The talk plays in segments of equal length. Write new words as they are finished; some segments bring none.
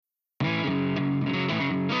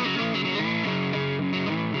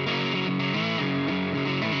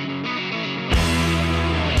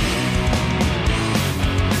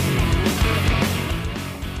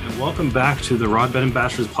welcome back to the Rod Bed and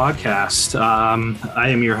Bashers podcast. I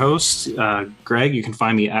am your host, Greg. You can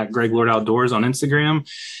find me at Greg Lord Outdoors on Instagram.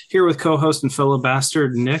 Here with co-host and fellow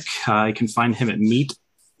bastard Nick. You can find him at meet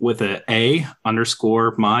with a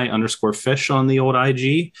 _my_fish on the old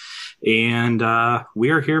IG. And we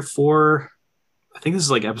are here for, I think this is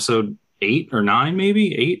like episode 8 or 9,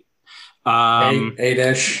 maybe 8.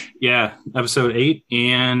 8-ish. Yeah, episode 8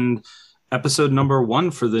 and episode number 1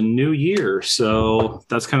 for the new year. So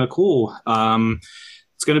that's kind of cool.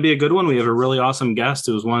 It's going to be a good one. We have a really awesome guest.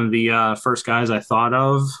 It was one of the first guys I thought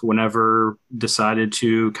of whenever decided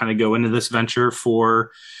to kind of go into this venture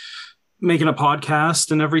for making a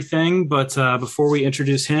podcast and everything. But before we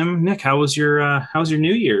introduce him, Nick, how was your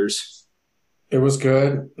New Year's? It was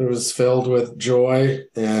good. It was filled with joy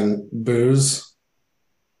and booze.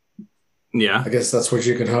 Yeah, I guess that's what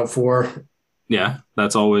you can hope for. Yeah,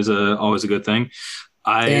 that's always a good thing.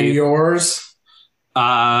 And yours? So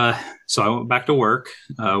I went back to work.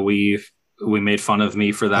 We made fun of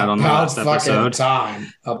me for that on the last episode.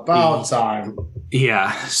 About time.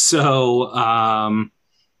 Yeah. So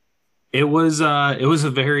it was a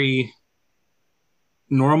very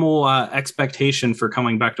normal expectation for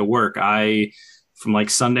coming back to work. From like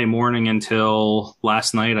Sunday morning until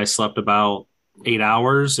last night, I slept about 8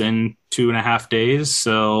 hours in 2.5 days.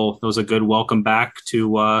 So it was a good welcome back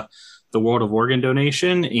to the world of organ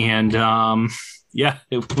donation. And yeah,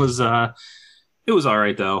 it was all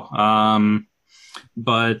right though.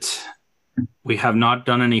 But we have not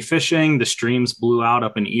done any fishing. The streams blew out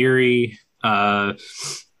up in Erie. I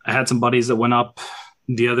had some buddies that went up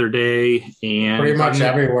the other day, and pretty much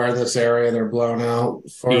everywhere in this area they're blown out,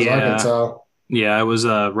 as far as I can tell. Yeah, I was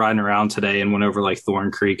riding around today and went over like Thorn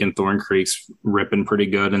Creek, and Thorn Creek's ripping pretty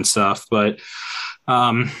good and stuff. But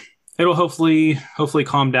it'll hopefully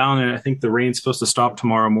calm down. And I think the rain's supposed to stop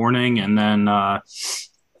tomorrow morning. And then I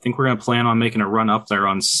think we're going to plan on making a run up there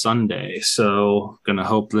on Sunday. So going to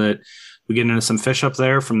hope that we get into some fish up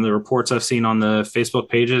there. From the reports I've seen on the Facebook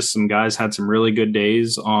pages, some guys had some really good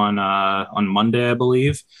days on Monday, I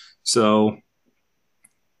believe. So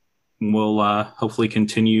we'll hopefully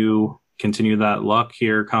continue that luck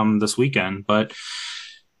here come this weekend. But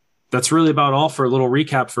that's really about all for a little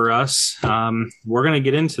recap for us. We're going to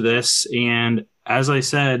get into this. And as I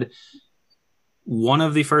said, one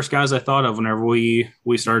of the first guys I thought of whenever we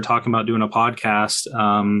started talking about doing a podcast,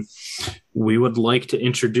 we would like to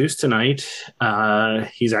introduce tonight.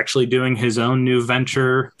 He's actually doing his own new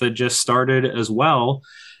venture that just started as well.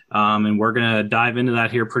 And we're going to dive into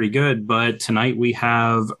that here pretty good. But tonight we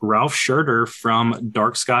have Ralph Scherder from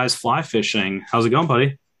Dark Skies Fly Fishing. How's it going,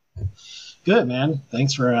 buddy? Good, man.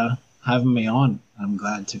 Thanks for having me on. I'm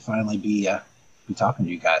glad to finally be talking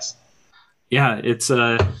to you guys. Yeah, it's been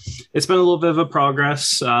a little bit of a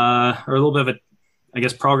progress, or a little bit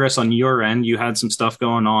of progress on your end. You had some stuff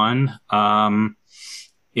going on,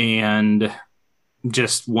 and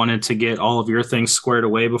just wanted to get all of your things squared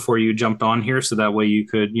away before you jumped on here, so that way you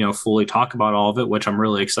could, fully talk about all of it, which I'm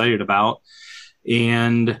really excited about.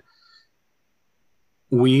 And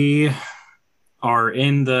we are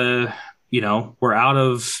in the, we're out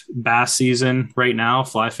of bass season right now.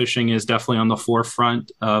 Fly fishing is definitely on the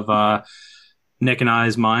forefront of Nick and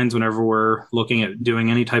I's minds whenever we're looking at doing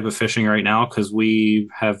any type of fishing right now, because we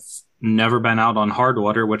have never been out on hard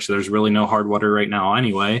water, which there's really no hard water right now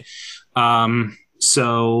anyway.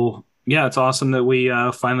 So yeah, it's awesome that we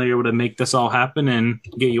finally were able to make this all happen and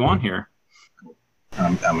get you on here.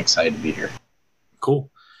 I'm excited to be here.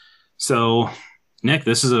 Cool. So Nick,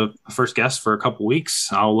 this is a first guest for a couple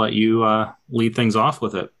weeks. I'll let you lead things off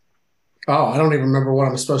with it. Oh, I don't even remember what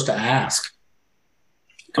I'm supposed to ask.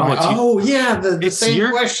 The same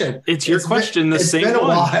question. It's your question. The same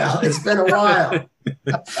one. It's been a while.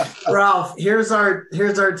 Ralph, here's our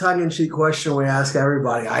tongue-in-cheek question we ask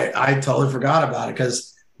everybody. I totally forgot about it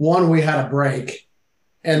because 1, we had a break,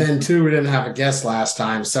 and then 2, we didn't have a guest last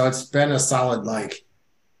time. So it's been a solid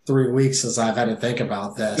 3 weeks since I've had to think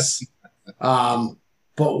about this. But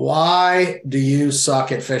why do you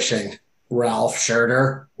suck at fishing, Ralph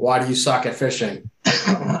Scherder? Why do you suck at fishing?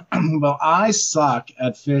 Well, I suck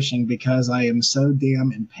at fishing because I am so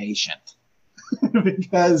damn impatient.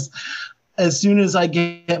 Because as soon as I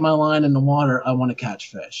get my line in the water, I want to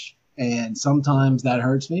catch fish. And sometimes that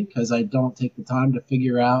hurts me because I don't take the time to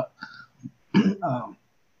figure out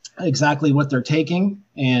exactly what they're taking.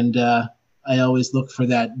 And I always look for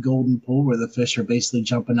that golden pool where the fish are basically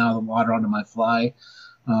jumping out of the water onto my fly,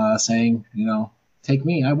 saying, take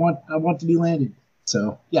me. I want to be landed.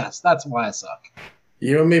 So, yes, that's why I suck.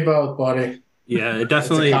 You and me both, buddy. Yeah, it It's a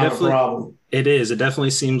definitely, common definitely, problem. it is. It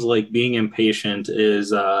definitely seems like being impatient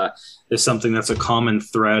is something that's a common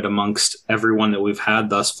thread amongst everyone that we've had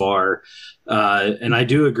thus far. And I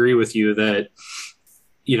do agree with you that,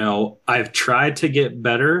 I've tried to get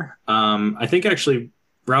better. I think actually,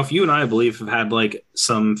 Ralph, you and I believe have had like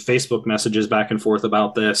some Facebook messages back and forth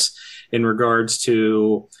about this in regards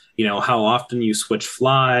to, how often you switch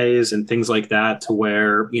flies and things like that, to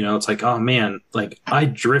where, it's like, oh man, like I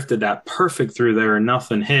drifted that perfect through there and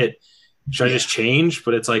nothing hit. Should I just change?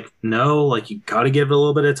 But it's like, no, like you got to give it a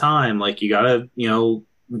little bit of time. Like you got to,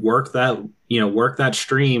 work that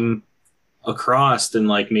stream across and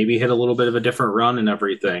like maybe hit a little bit of a different run and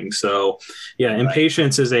everything. So yeah,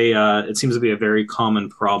 impatience is it seems to be a very common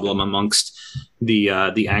problem amongst the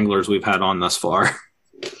anglers we've had on thus far.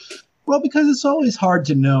 Well, because it's always hard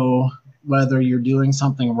to know whether you're doing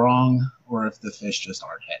something wrong or if the fish just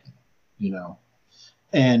aren't hitting,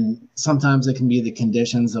 And sometimes it can be the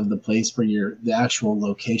conditions of the place where the actual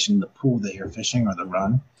location, the pool that you're fishing or the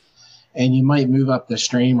run. And you might move up the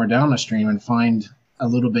stream or down the stream and find a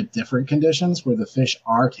little bit different conditions where the fish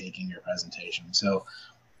are taking your presentation. So,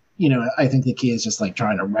 I think the key is just like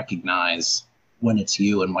trying to recognize when it's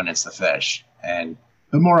you and when it's the fish.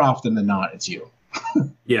 But more often than not, it's you.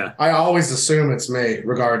 Yeah. I always assume it's me,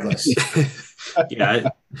 regardless. Yeah,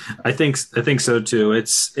 I think so too.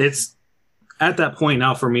 It's at that point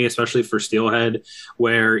now for me, especially for steelhead,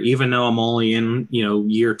 where even though I'm only in,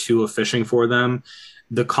 year 2 of fishing for them,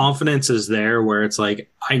 the confidence is there where it's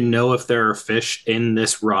like, I know if there are fish in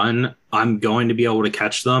this run, I'm going to be able to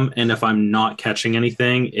catch them. And if I'm not catching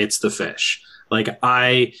anything, it's the fish. But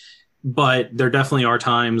there definitely are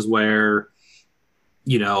times where,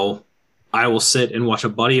 I will sit and watch a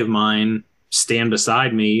buddy of mine stand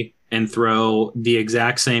beside me and throw the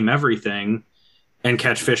exact same everything and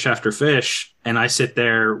catch fish after fish. And I sit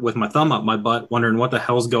there with my thumb up my butt wondering what the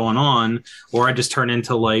hell's going on. Or I just turn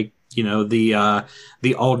into like,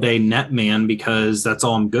 the all day net man because that's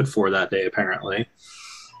all I'm good for that day, apparently.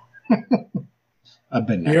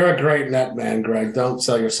 You're a great net man, Greg. Don't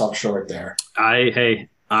sell yourself short there. I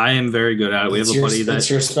am very good at it. It's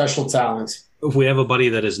your special talent. We have a buddy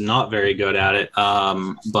that is not very good at it.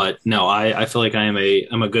 But no, I feel like I'm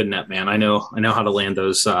a good net man. I know how to land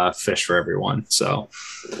those fish for everyone. So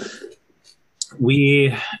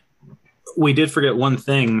we did forget one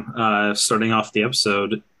thing starting off the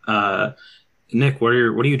episode. Nick, what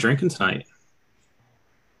are you drinking tonight?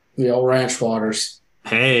 The old ranch waters.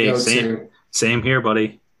 Hey, same here,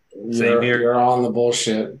 buddy. Same here. You're on the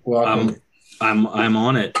bullshit. Welcome. I'm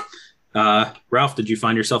on it. Ralph, did you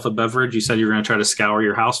find yourself a beverage? You said you were going to try to scour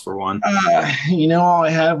your house for one. All I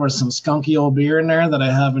had was some skunky old beer in there that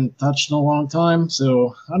I haven't touched in a long time.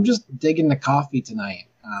 So I'm just digging the coffee tonight.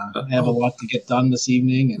 I have a lot to get done this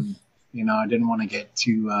evening, and I didn't want to get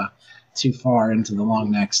too far into the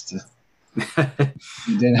long necks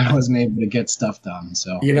then I wasn't able to get stuff done.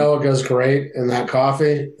 So what goes great in that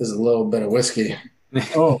coffee is a little bit of whiskey.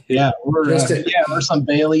 Oh yeah, or some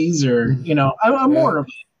Baileys, or I'm more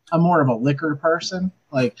of a liquor person.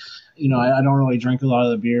 Like, I don't really drink a lot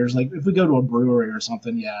of the beers. Like if we go to a brewery or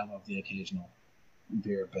something, yeah, I love the occasional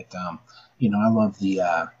beer, but I love the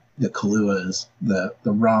Kahluas, the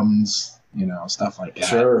rums, stuff like that.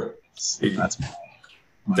 Sure, that's my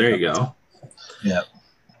there you go. Yeah.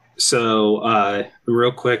 So,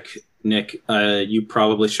 real quick, Nick, you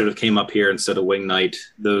probably should have came up here instead of Wing Night.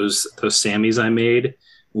 Those Sammys I made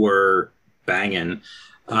were banging.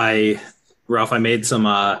 Ralph, I made some.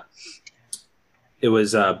 It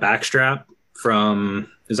was a backstrap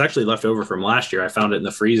from. It was actually left over from last year. I found it in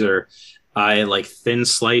the freezer. I thin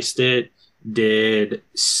sliced it. Did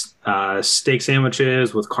steak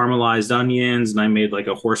sandwiches with caramelized onions, and I made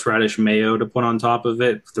a horseradish mayo to put on top of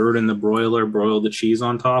it. Threw it in the broiler, broiled the cheese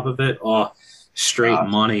on top of it. Oh, straight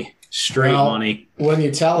money. Money. When you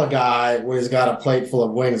tell a guy when he's got a plate full of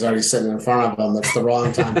wings already sitting in front of him, that's the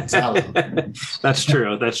wrong time to tell him. That's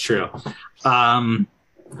true.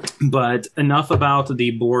 But enough about the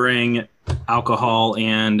boring alcohol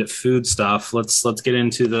and food stuff. Let's get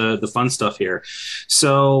into the fun stuff here.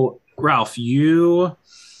 So, Ralph, you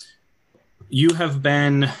have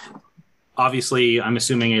been, obviously, I'm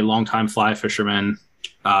assuming, a longtime fly fisherman,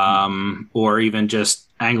 or even just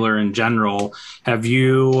angler in general. Have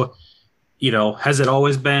you, has it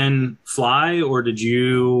always been fly, or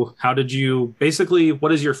basically,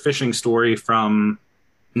 what is your fishing story from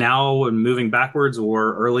now and moving backwards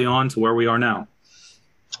or early on to where we are now?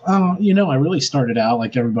 I really started out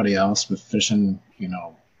like everybody else with fishing,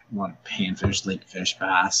 panfish, lakefish,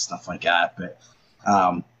 bass, stuff like that. But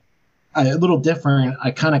a little different.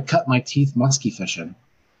 I kind of cut my teeth musky fishing.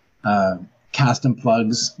 casting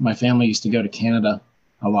plugs. My family used to go to Canada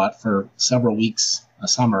a lot for several weeks a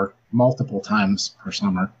summer, multiple times per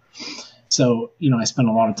summer. So, I spent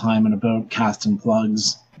a lot of time in a boat casting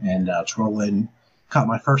plugs and trolling. Caught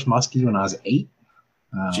my first muskie when I was 8.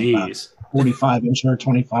 Jeez. 45 incher,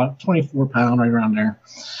 24 pound, right around there.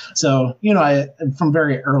 So, I from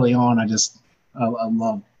very early on, I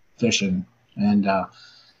love fishing. And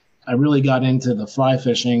I really got into the fly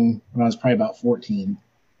fishing when I was probably about 14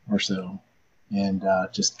 or so, and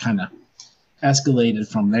just kind of escalated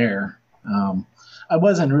from there. I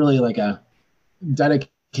wasn't really like a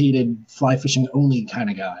dedicated fly fishing only kind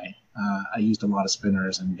of guy. I used a lot of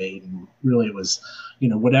spinners and bait, and really it was,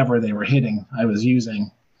 whatever they were hitting, I was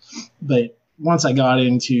using. But once I got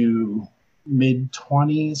into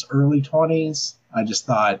mid-20s, early 20s, I just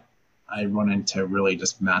thought I wanted to really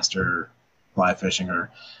just master fly fishing,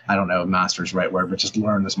 or I don't know if master is the right word, but just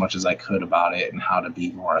learn as much as I could about it and how to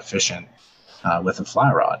be more efficient with a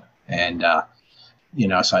fly rod. And,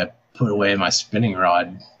 so I put away my spinning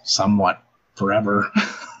rod somewhat forever.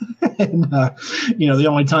 And, the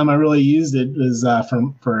only time I really used it was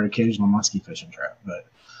for an occasional muskie fishing trip. But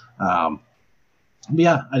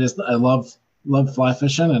yeah, I love fly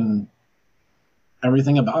fishing and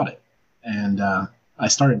everything about it. And I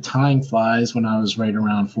started tying flies when I was right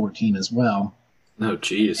around 14 as well. Oh,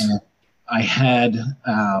 geez. And I had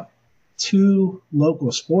 2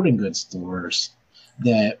 local sporting goods stores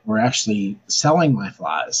that were actually selling my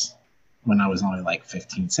flies when I was only like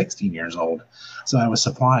 15, 16 years old. So I was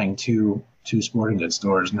supplying two sporting goods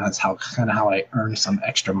stores, and that's how I earned some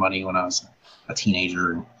extra money when I was a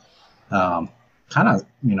teenager. Here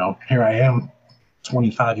I am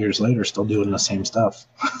 25 years later, still doing the same stuff.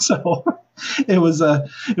 So it was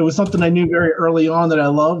something I knew very early on that I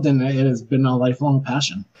loved, and it has been a lifelong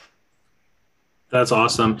passion. That's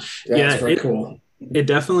awesome. Yeah, it's very cool. It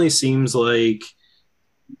definitely seems like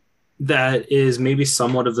that is maybe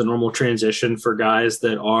somewhat of the normal transition for guys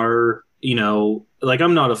that are, like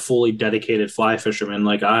I'm not a fully dedicated fly fisherman.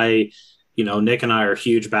 Like Nick and I are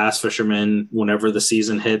huge bass fishermen whenever the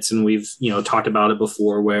season hits. And we've, talked about it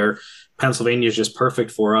before, where Pennsylvania is just perfect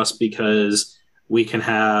for us because we can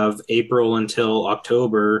have April until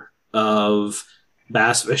October of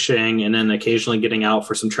bass fishing and then occasionally getting out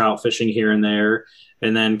for some trout fishing here and there.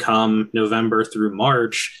 And then come November through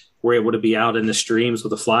March, we're able to be out in the streams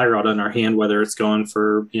with a fly rod in our hand, whether it's going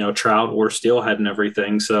for, trout or steelhead and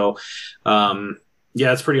everything. So,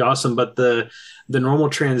 yeah, it's pretty awesome. But the normal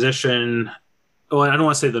transition, well, I don't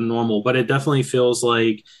want to say the normal, but it definitely feels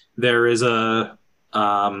like there is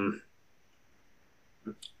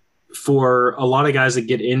for a lot of guys that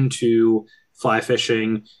get into fly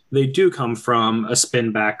fishing, they do come from a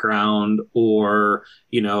spin background or,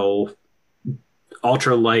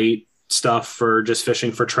 ultralight stuff for just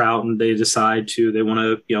fishing for trout, and they decide they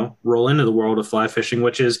want to, roll into the world of fly fishing,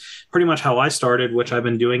 which is pretty much how I started, which I've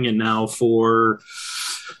been doing it now for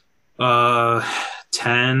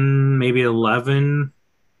 10, maybe 11,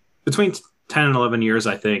 between 10 and 11 years,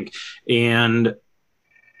 I think. And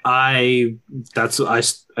I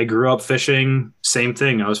grew up fishing, same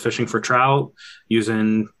thing. I was fishing for trout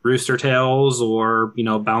using rooster tails or,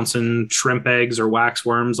 bouncing shrimp eggs or wax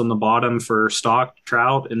worms on the bottom for stock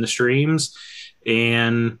trout in the streams,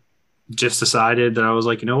 and just decided that I was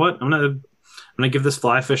like, you know what, I'm going to give this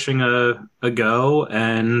fly fishing a go.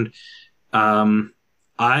 And there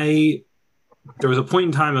was a point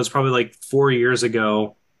in time, it was probably like 4 years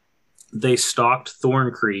ago, they stocked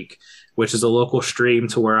Thorn Creek, which is a local stream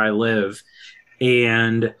to where I live.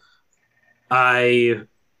 And I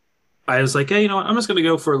was like, hey, I'm just going to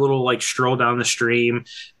go for a little like stroll down the stream.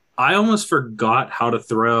 I almost forgot how to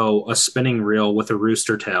throw a spinning reel with a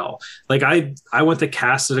rooster tail. Like I went to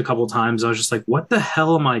cast it a couple times. I was just like, what the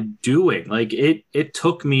hell am I doing? Like it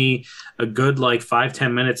took me a good like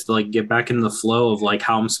 5-10 minutes to like get back in the flow of like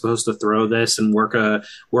how I'm supposed to throw this and work a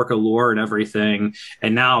lure and everything.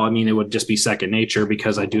 And now, I mean, it would just be second nature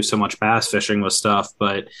because I do so much bass fishing with stuff.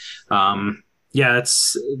 But yeah,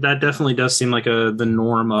 that definitely does seem like the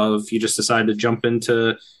norm of you just decide to jump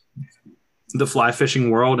into the fly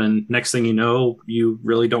fishing world, and next thing you know, you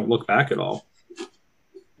really don't look back at all.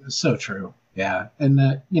 So true. Yeah. And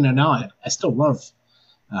now I still love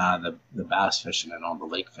the bass fishing and all the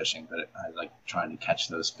lake fishing, but I like trying to catch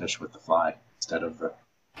those fish with the fly instead of the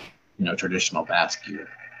traditional bass gear.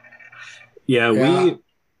 Yeah. We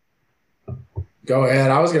go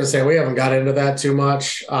ahead. I was going to say we haven't got into that too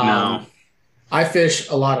much. No. I fish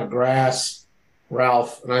a lot of grass,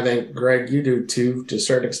 Ralph, and I think, Greg, you do too, to a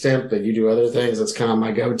certain extent, but you do other things. That's kind of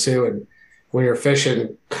my go-to. And when you're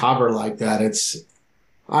fishing cobber like that, it's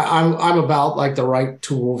I'm about like the right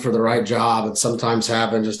tool for the right job, and sometimes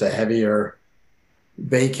having just a heavier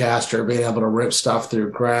bait caster, being able to rip stuff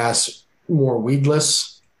through grass more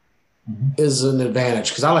weedless is an advantage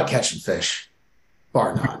because I like catching fish,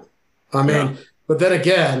 bar none. I mean, but then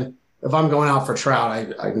again, if I'm going out for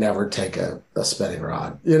trout, I never take a spinning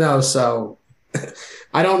rod, so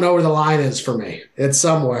I don't know where the line is for me. It's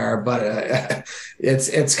somewhere, but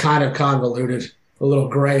it's kind of convoluted, a little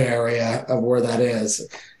gray area of where that is.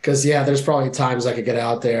 Because, there's probably times I could get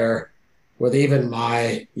out there with even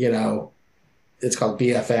my, it's called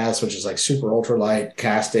BFS, which is like super ultralight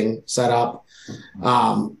casting setup.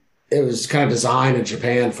 It was kind of designed in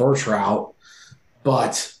Japan for trout,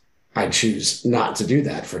 but I choose not to do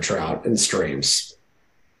that for trout in streams.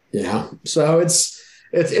 So it's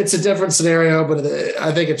a different scenario, but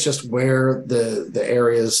I think it's just where the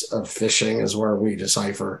areas of fishing is where we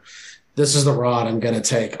decipher this is the rod I'm going to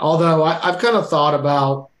take. Although I've kind of thought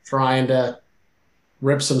about trying to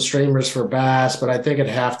rip some streamers for bass, but I think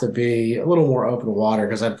it'd have to be a little more open water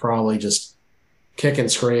because I'd probably just kick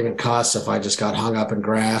and scream and cuss if I just got hung up in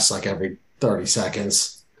grass like every 30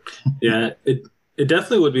 seconds. Yeah, it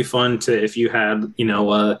definitely would be fun to if you had,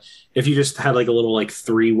 if you just had like a little like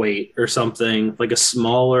 3-weight or something, like a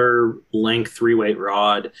smaller length 3-weight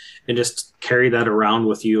rod, and just carry that around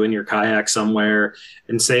with you in your kayak somewhere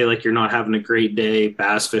and say like you're not having a great day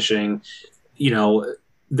bass fishing.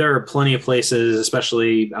 There are plenty of places,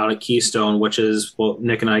 especially out at Keystone, which is what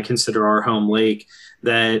Nick and I consider our home lake,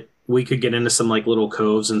 that we could get into some like little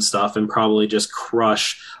coves and stuff and probably just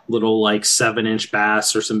crush little like 7-inch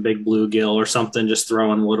bass or some big bluegill or something, just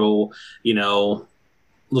throwing little,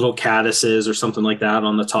 little caddises or something like that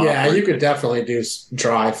on the top. Yeah, you could definitely do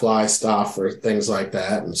dry fly stuff or things like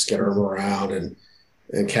that and skitter them around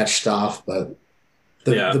and catch stuff. But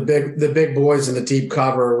the big boys in the deep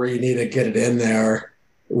cover where you need to get it in there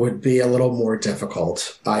would be a little more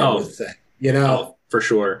difficult, I would think. Oh, for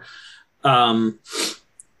sure.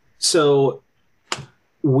 So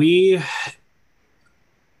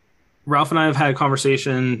Ralph and I have had a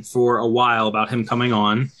conversation for a while about him coming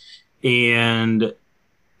on, and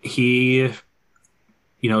he,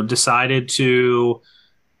 decided to,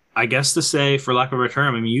 I guess to say, for lack of a better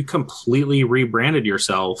term, I mean, you completely rebranded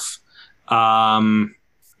yourself. And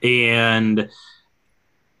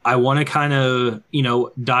I want to kind of,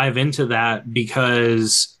 dive into that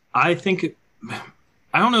because I think,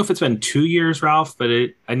 I don't know if it's been 2 years, Ralph, but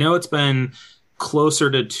I know it's been closer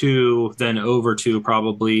to 2 than over 2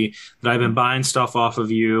 probably that I've been buying stuff off of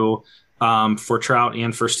you for trout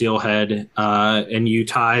and for steelhead. And you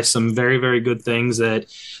tie some very, very good things that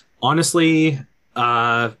honestly,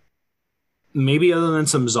 maybe other than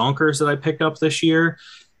some zonkers that I picked up this year,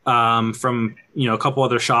 from a couple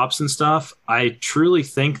other shops and stuff, I truly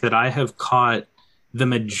think that I have caught the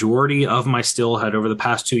majority of my steelhead over the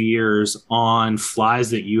past 2 years on flies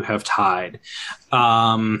that you have tied.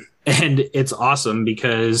 And it's awesome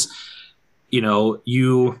because,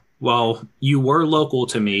 you were local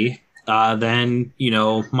to me. Then,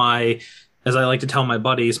 as I like to tell my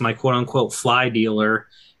buddies, my quote unquote fly dealer,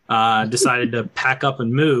 decided to pack up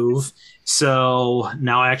and move. So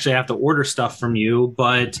now I actually have to order stuff from you.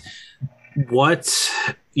 But I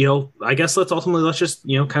guess let's just,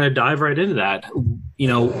 kind of dive right into that.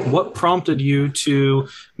 What prompted you to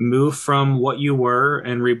move from what you were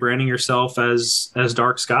and rebranding yourself as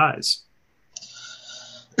Dark Skies?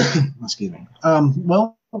 Excuse me.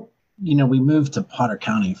 Well, we moved to Potter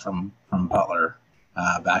County from Butler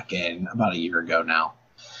back in about a year ago now.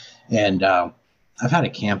 And I've had a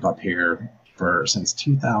camp up here since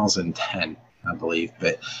 2010, I believe.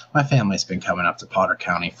 But my family's been coming up to Potter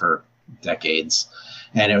County for decades.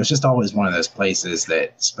 And it was just always one of those places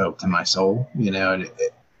that spoke to my soul.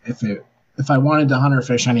 If I wanted to hunt or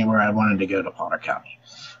fish anywhere, I wanted to go to Potter County.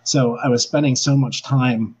 So I was spending so much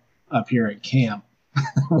time up here at camp.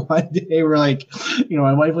 One day we're like,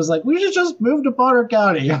 my wife was like, we should just move to Potter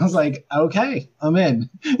County. I was like, okay, I'm in.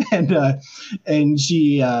 And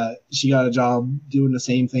she got a job doing the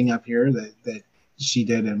same thing up here that she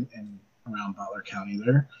did in around Butler County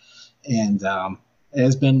there. And it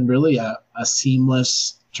has been really a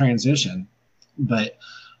seamless transition. But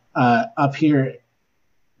up here,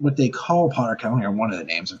 what they call Potter County, or one of the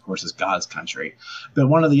names, of course, is God's Country. But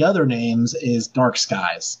one of the other names is Dark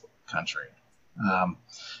Skies Country.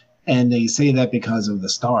 And they say that because of the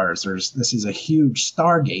stars. This is a huge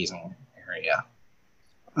stargazing area.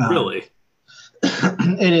 Really?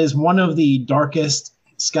 It is one of the darkest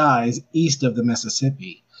skies east of the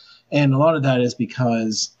Mississippi. And a lot of that is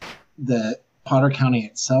because the Potter County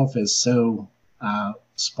itself is so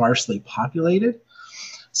sparsely populated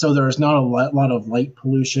So there's not a lot of light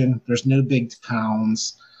pollution. There's no big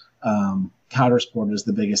towns. Coudersport is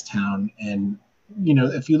the biggest town. And,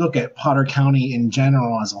 if you look at Potter County in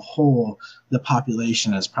general as a whole, the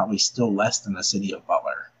population is probably still less than the city of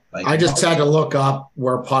Butler. I just had to look up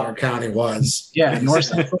where Potter County was. Yeah, North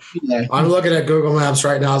Central. Yeah. I'm looking at Google Maps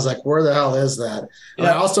right now. I was like, where the hell is that? And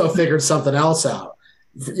I also figured something else out.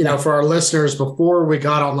 For our listeners, before we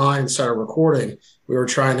got online and started recording, we were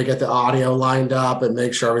trying to get the audio lined up and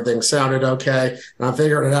make sure everything sounded okay. And I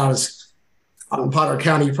figured it out is in Potter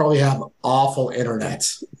County, you probably have awful internet.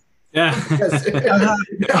 Yeah. Because you're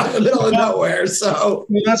out in the middle of nowhere. So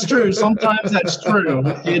that's true. Sometimes that's true.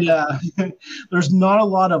 There's not a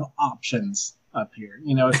lot of options up here.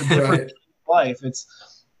 It's a different life.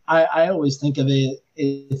 I always think of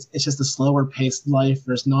it's just a slower paced life.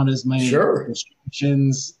 There's not as many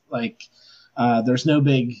restrictions. There's no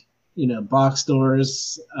big, box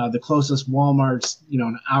stores. The closest Walmart's,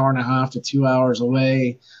 an hour and a half to 2 hours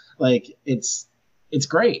away. It's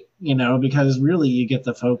great, because really you get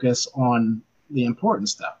to focus on the important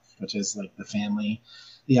stuff, which is like the family,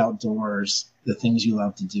 the outdoors, the things you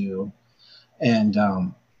love to do. And,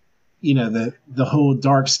 the whole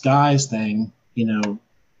dark skies thing,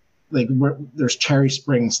 there's Cherry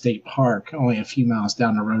Springs State Park, only a few miles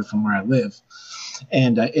down the road from where I live.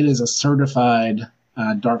 And it is a certified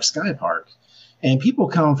dark sky park. And people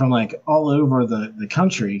come from all over the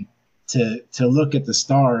country to look at the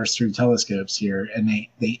stars through telescopes here, and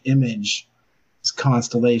they image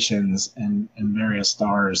constellations and various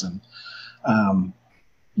stars. And,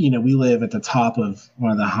 we live at the top of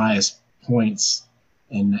one of the highest points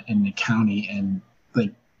in the county, and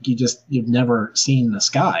you've never seen the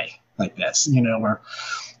sky like this, where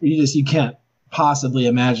you can't possibly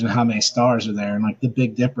imagine how many stars are there. And the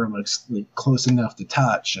Big Dipper looks close enough to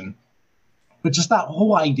touch. But just that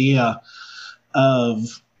whole idea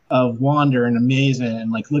of wonder and amazement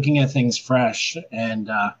and looking at things fresh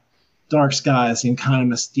and dark skies and kind of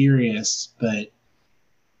mysterious,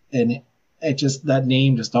 and it just, that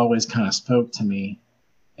name just always kind of spoke to me.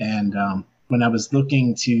 And when I was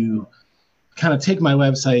looking to kind of take my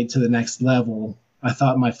website to the next level, I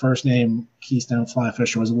thought my first name, Keystone Fly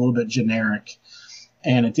Fisher, was a little bit generic,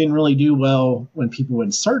 and it didn't really do well when people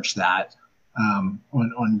would search that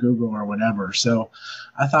on Google or whatever. So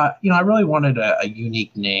I thought, I really wanted a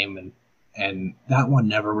unique name, and that one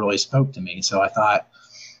never really spoke to me. So I thought,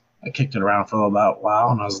 I kicked it around for about a while,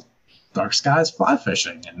 and I was dark skies fly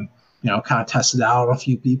fishing, and kind of tested out a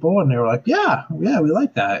few people, and they were like, yeah, we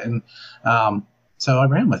like that. And so I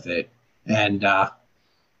ran with it, and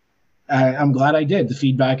I'm glad I did. The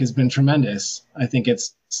feedback has been tremendous. I think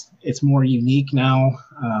it's more unique now.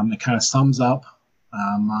 It kind of sums up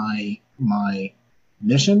my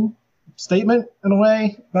mission statement in a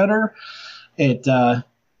way better. It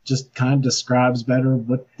just kind of describes better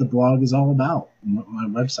what the blog is all about and what my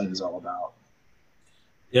website is all about.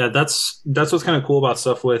 Yeah, that's what's kind of cool about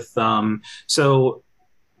stuff with Ralph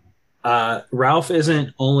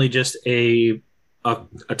isn't only just a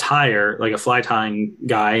tire, like a fly tying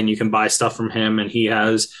guy, and you can buy stuff from him, and he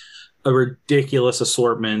has a ridiculous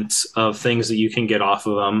assortment of things that you can get off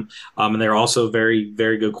of them. And they're also very,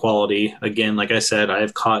 very good quality. Again, like I said, I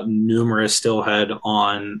have caught numerous stillhead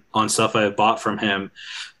on stuff I have bought from him.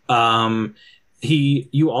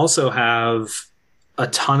 You also have a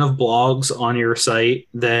ton of blogs on your site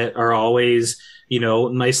that are always,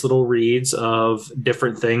 nice little reads of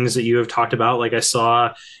different things that you have talked about. Like I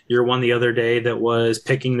saw your one the other day that was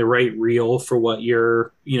picking the right reel for what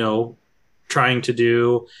you're, trying to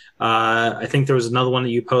do. I think there was another one that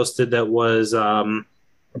you posted that was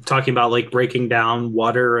talking about breaking down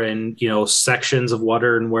water and, sections of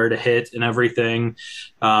water and where to hit and everything.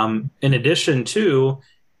 In addition to,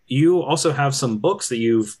 you also have some books that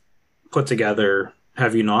you've put together,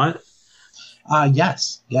 have you not?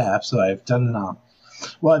 Yes. Yeah, absolutely. I've done,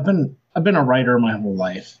 I've been a writer my whole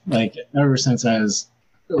life. Ever since I was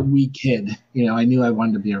a wee kid, I knew I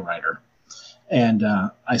wanted to be a writer. And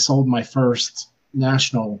I sold my first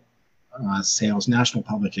national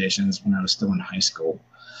publications when I was still in high school.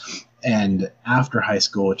 And after high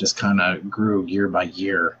school, it just kind of grew year by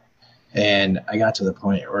year. And I got to the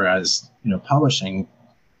point where I was, publishing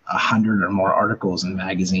 100 or more articles in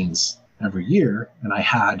magazines every year. And I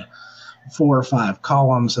had 4 or 5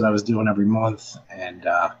 columns that I was doing every month. And,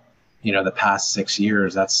 the past 6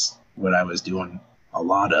 years, that's what I was doing a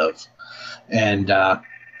lot of. And,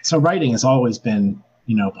 so writing has always been,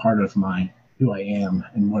 part of who I am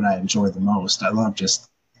and what I enjoy the most. I love just,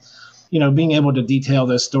 being able to detail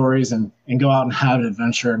those stories and go out and have an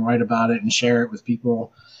adventure and write about it and share it with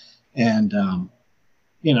people. And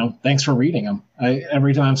thanks for reading them.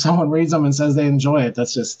 Every time someone reads them and says they enjoy it,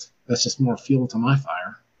 that's just more fuel to my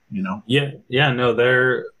fire. Yeah. No,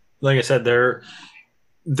 they're, like I said, they're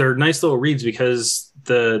nice little reads, because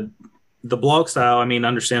the blog style, I mean,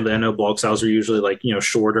 understandably, I know blog styles are usually like,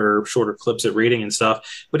 shorter clips at reading and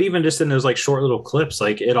stuff, but even just in those like short little clips,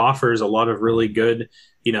 like it offers a lot of really good,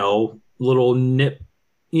 little nit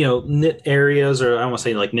areas, or I don't want to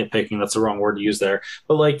say like nitpicking, that's the wrong word to use there,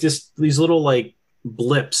 but like just these little like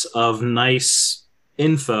blips of nice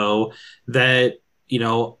info that,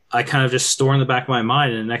 I kind of just store in the back of my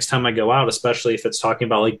mind. And the next time I go out, especially if it's talking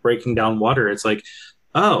about like breaking down water, it's like,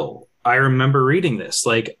 oh, I remember reading this.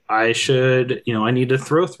 Like I should, I need to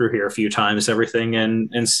throw through here a few times, everything,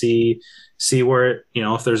 and see where,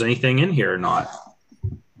 if there's anything in here or not.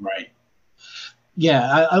 Right.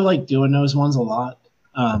 Yeah. I like doing those ones a lot.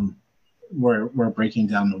 Where we're breaking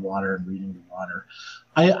down the water and reading the water.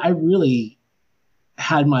 I really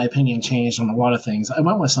had my opinion changed on a lot of things. I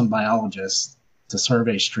went with some biologists to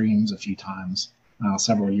survey streams a few times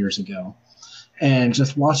several years ago. And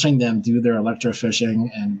just watching them do their electrofishing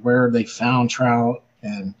and where they found trout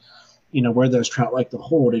and, where those trout like to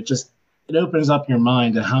hold, it opens up your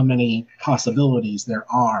mind to how many possibilities there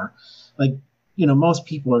are. Like, most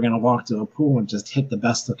people are going to walk to a pool and just hit the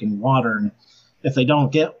best looking water. And if they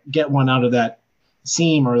don't get one out of that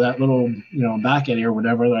seam or that little, back eddy or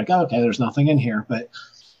whatever, they're like, oh, okay, there's nothing in here. But,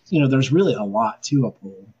 there's really a lot to a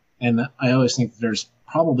pool. And I always think there's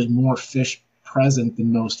probably more fish present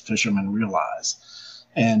than most fishermen realize.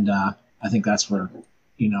 And I think that's where,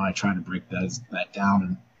 I try to break that down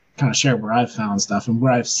and kind of share where I've found stuff and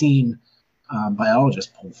where I've seen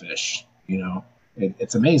biologists pull fish.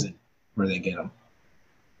 It's amazing where they get them.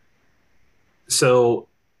 So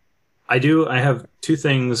I have two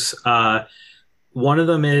things. One of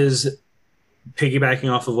them is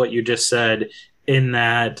piggybacking off of what you just said, in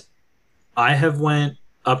that I have went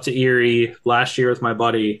up to Erie last year with my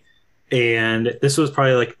buddy, and this was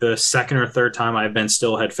probably like the second or third time I've been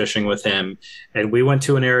steelhead fishing with him. And we went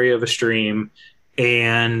to an area of a stream,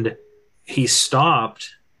 and he stopped,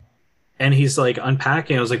 and he's like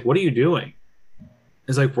unpacking. I was like, "What are you doing?"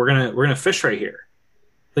 He's like, "We're gonna fish right here."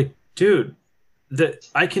 Like, dude, that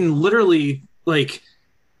I can literally, like,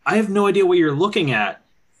 I have no idea what you're looking at.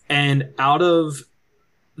 And out of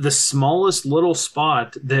the smallest little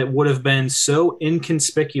spot that would have been so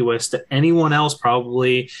inconspicuous to anyone else,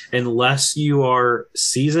 probably, unless you are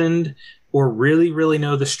seasoned or really, really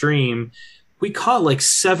know the stream, we caught like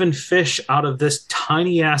 7 fish out of this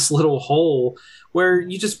tiny ass little hole where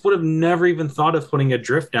you just would have never even thought of putting a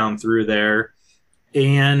drift down through there.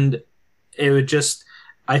 And it would just,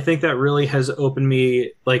 I think that really has opened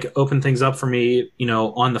things up for me,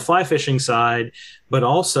 on the fly fishing side, but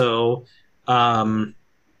also,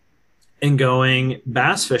 in going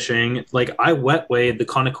bass fishing, like I wet wade the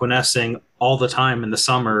Connoquenessing all the time in the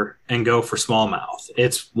summer and go for smallmouth.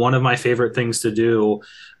 It's one of my favorite things to do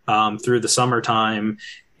through the summertime.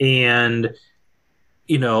 And,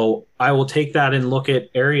 I will take that and look at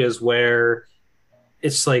areas where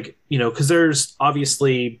it's like, because there's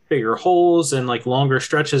obviously bigger holes and like longer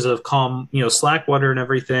stretches of calm, slack water and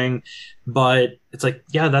everything. But it's like,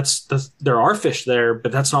 yeah, that's there are fish there,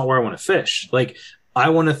 but that's not where I want to fish. Like, I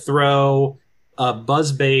want to throw a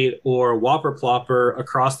buzzbait or a whopper plopper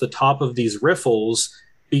across the top of these riffles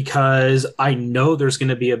because I know there's going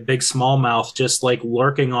to be a big smallmouth just like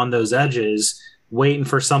lurking on those edges, waiting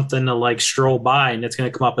for something to like stroll by, and it's going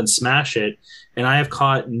to come up and smash it. And I have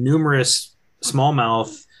caught numerous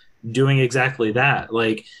smallmouth doing exactly that,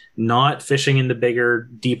 like not fishing in the bigger,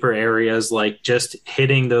 deeper areas, like just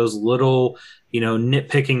hitting those little,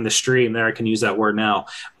 nitpicking the stream there. I can use that word now.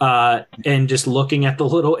 And just looking at the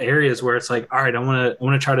little areas where it's like, all right, I want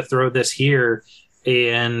to try to throw this here.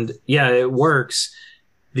 And yeah, it works.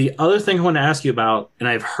 The other thing I want to ask you about, and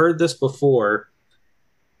I've heard this before,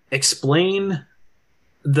 explain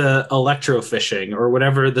the electrofishing or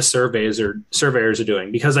whatever the surveyors are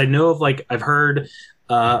doing, because I know of, like, I've heard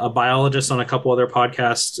a biologist on a couple other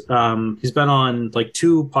podcasts. He's been on like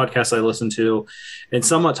 2 podcasts I listen to and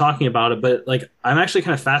somewhat talking about it, but like, I'm actually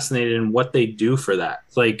kind of fascinated in what they do for that,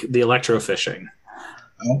 like the electrofishing.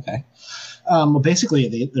 Okay. Well,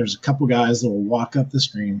 basically there's a couple guys that will walk up the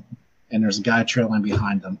stream and there's a guy trailing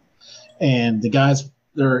behind them. And the guys,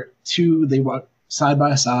 they walk side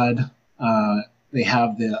by side. They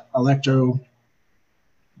have the electro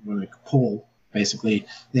pull. Basically,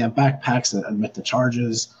 they have backpacks that admit the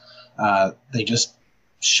charges. They just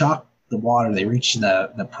shock the water. They reach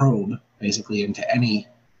the probe basically into any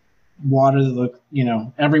water that look,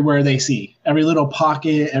 everywhere they see, every little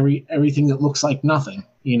pocket, everything that looks like nothing,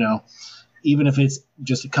 even if it's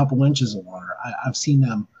just a couple inches of water. I've seen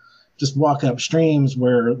them just walk up streams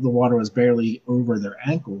where the water was barely over their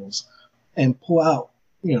ankles and pull out,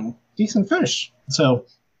 decent fish. So,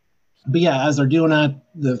 but yeah, as they're doing that,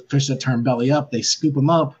 the fish that turn belly up, they scoop them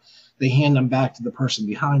up, they hand them back to the person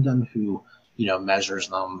behind them who, measures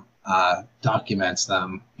them, documents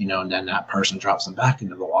them, and then that person drops them back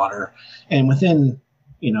into the water. And within,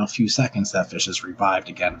 a few seconds, that fish is revived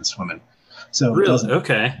again and swimming. So really?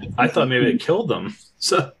 Okay. I thought maybe it killed them.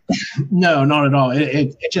 So no, not at all.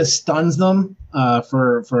 It just stuns them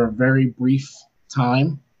for a very brief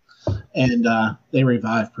time, and they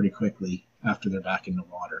revive pretty quickly after they're back in the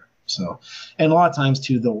water. So, and a lot of times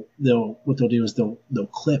too, they'll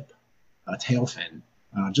clip a tail fin,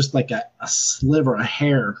 just like a sliver, a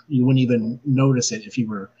hair. You wouldn't even notice it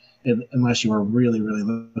unless you were really, really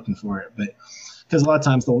looking for it. But because a lot of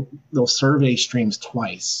times they'll survey streams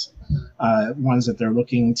twice, ones that they're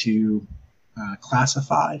looking to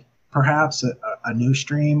classify, perhaps a new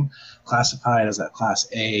stream, classify it as a Class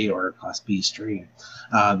A or a Class B stream.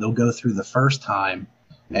 They'll go through the first time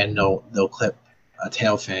and they'll clip a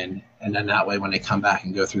tail fin, and then that way when they come back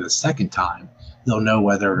and go through the second time, they'll know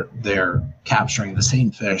whether they're capturing the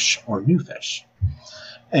same fish or new fish.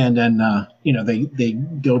 And then they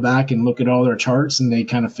go back and look at all their charts, and they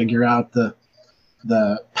kind of figure out the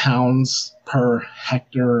pounds per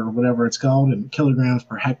hectare or whatever it's called, and kilograms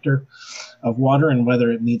per hectare of water, and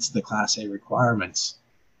whether it meets the Class A requirements.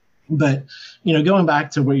 But going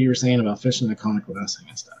back to what you were saying about fishing the conical nesting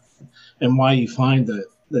and stuff, and why you find the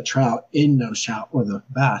trout in those shallow, or the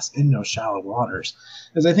bass in those shallow waters,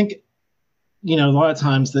 is I think a lot of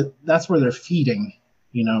times that's where they're feeding.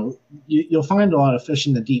 You'll find a lot of fish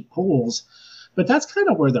in the deep pools, but that's kind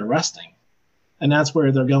of where they're resting, and that's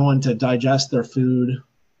where they're going to digest their food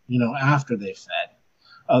after they've fed.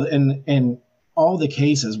 And all the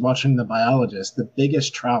cases, watching the biologists, the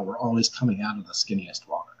biggest trout were always coming out of the skinniest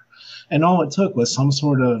water, and all it took was some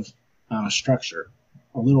sort of structure,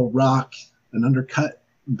 a little rock, an undercut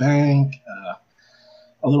bank,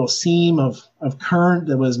 a little seam of current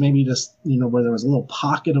that was maybe just where there was a little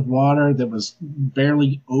pocket of water that was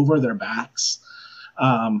barely over their backs,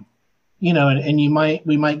 and we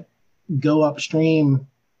might go upstream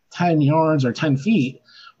 10 yards or 10 feet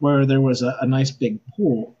where there was a nice big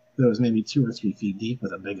pool that was maybe 2 or 3 feet deep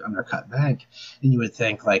with a big undercut bank, and you would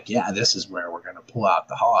think like, yeah, this is where we're going to pull out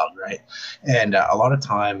the hog, right? And a lot of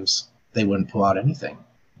times they wouldn't pull out anything.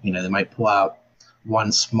 They might pull out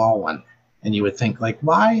one small one, and you would think like,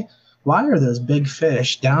 why are those big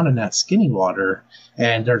fish down in that skinny water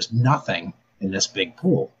and there's nothing in this big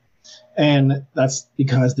pool? And that's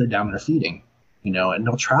because they're down there feeding, and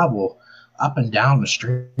they'll travel up and down the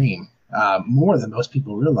stream more than most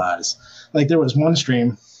people realize. Like there was one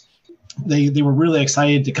stream, they were really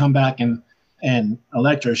excited to come back and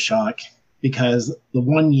electroshock, because the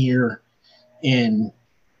 1 year in,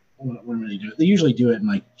 when do they do it? They usually do it in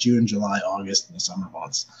like June, July, August, in the summer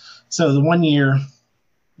months. So the 1 year,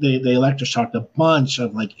 they electroshocked a bunch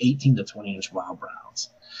of like 18 to 20 inch wild browns,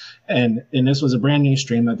 and this was a brand new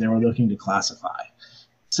stream that they were looking to classify.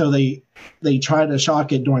 So they tried to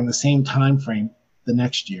shock it during the same time frame the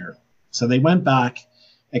next year. So they went back,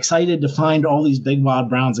 excited to find all these big wild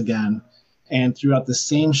browns again, and throughout the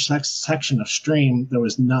same section of stream, there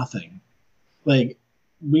was nothing. Like,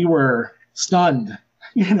 we were stunned.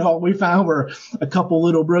 We found were a couple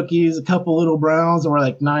little brookies, a couple little browns, or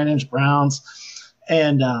like 9-inch browns.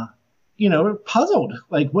 And, we're puzzled,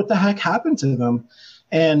 like what the heck happened to them?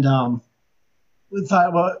 And we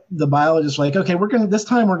thought, well, the biologist was like, okay, this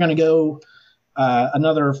time we're going to go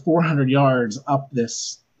another 400 yards up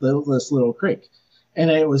this little creek. And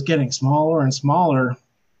it was getting smaller and smaller.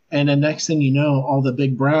 And the next thing you know, all the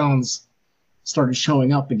big browns started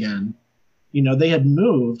showing up again. They had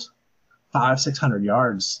moved 500-600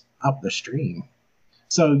 yards up the stream.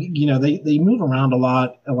 So, they move around a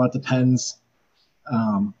lot. A lot depends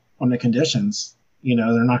on the conditions. They're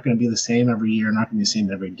not going to be the same every year, not going to be the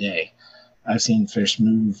same every day. I've seen fish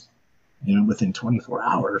move, within 24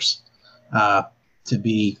 hours to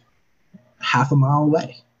be half a mile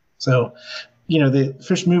away. So, the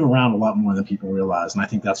fish move around a lot more than people realize. And I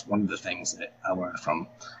think that's one of the things that I learned from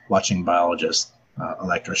watching biologists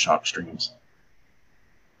electroshock streams.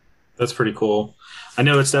 That's pretty cool. I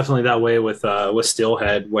know it's definitely that way with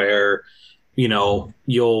steelhead, where,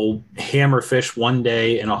 you'll hammer fish one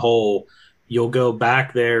day in a hole, you'll go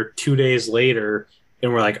back there 2 days later,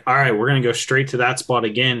 and we're like, all right, we're going to go straight to that spot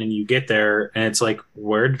again. And you get there and it's like,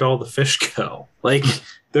 where did all the fish go? Like,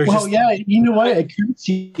 yeah, you know what? It creeps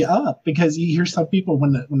you up, because you hear some people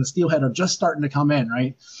when the steelhead are just starting to come in,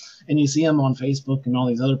 right? and you see them on Facebook and all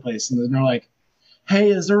these other places, and they're like,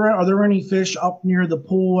 "Hey, are there any fish up near the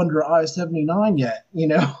pool under I-79 yet?"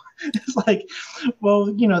 It's like,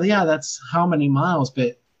 well, yeah, that's how many miles,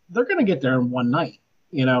 but they're going to get there in one night.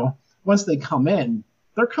 Once they come in,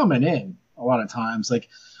 they're coming in a lot of times. Like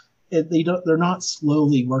they're not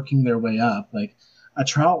slowly working their way up. Like a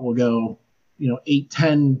trout will go,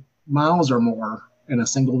 8-10 miles or more in a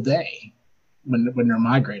single day when they're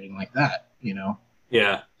migrating like that.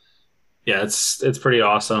 Yeah, it's pretty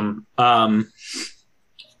awesome.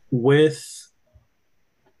 With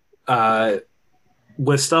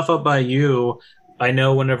stuff up by you, I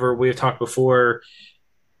know whenever we've talked before,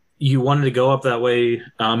 you wanted to go up that way,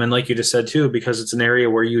 and like you just said too, because it's an area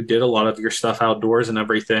where you did a lot of your stuff outdoors and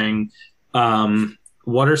everything.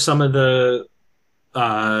 What are some of the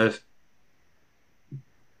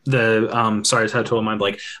sorry, I just had a total mind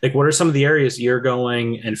blank. Like, what are some of the areas you're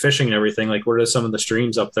going and fishing and everything? Like, what are some of the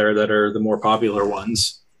streams up there that are the more popular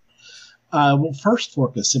ones? Well, First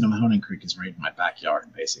Fork of Cinnamon Creek is right in my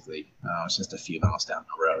backyard, basically. It's just a few miles down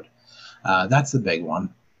the road. That's the big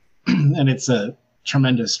one. And it's a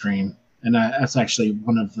tremendous stream. And that's actually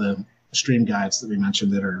one of the stream guides that we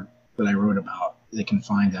mentioned that I wrote about. They can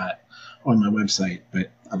find that on my website,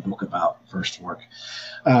 but a book about First Fork.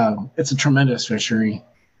 It's a tremendous fishery.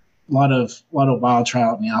 A lot of wild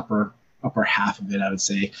trout in the upper half of it, I would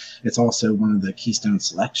say. It's also one of the Keystone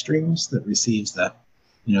Select streams that receives the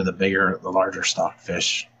larger stock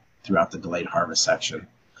fish throughout the delayed harvest section.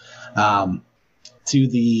 To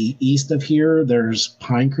the east of here, there's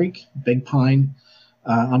Pine Creek, Big Pine.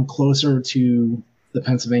 I'm closer to the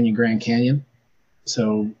Pennsylvania Grand Canyon.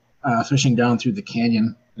 So fishing down through the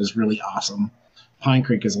canyon is really awesome. Pine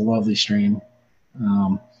Creek is a lovely stream.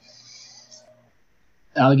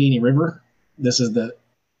 Allegheny River.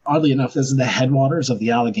 Oddly enough, this is the headwaters of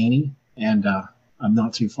the Allegheny. And I'm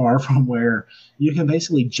not too far from where you can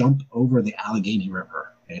basically jump over the Allegheny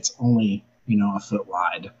River. It's only, a foot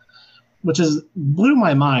wide, which blew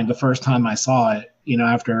my mind the first time I saw it,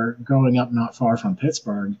 after growing up not far from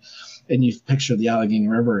Pittsburgh. And you picture the Allegheny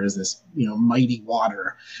River as this, mighty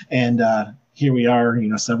water. And here we are,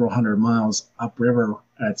 several hundred miles upriver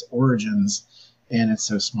at its origins. And it's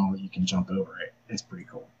so small that you can jump over it. It's pretty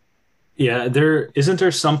cool. Yeah, isn't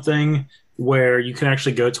there something where you can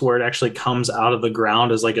actually go to where it actually comes out of the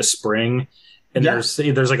ground as like a spring, and there's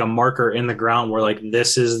like a marker in the ground where like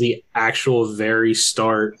this is the actual very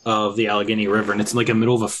start of the Allegheny River, and it's in like the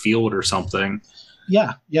middle of a field or something.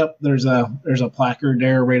 Yeah, yep. There's a placard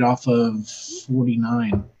there right off of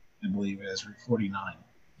 49, I believe it is, 49.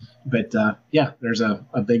 But there's a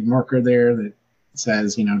big marker there that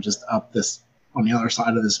says, just up this on the other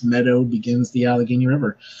side of this meadow begins the Allegheny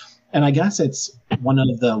River. And I guess it's one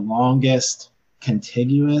of the longest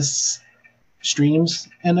contiguous streams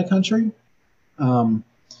in the country,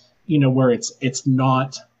 where it's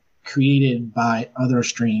not created by other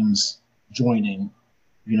streams joining.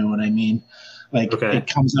 You know what I mean? Like It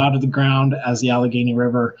comes out of the ground as the Allegheny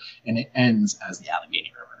River and it ends as the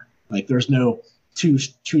Allegheny River. Like there's no two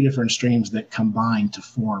different streams that combine to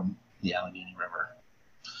form the Allegheny River.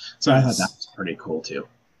 So I thought that was pretty cool too.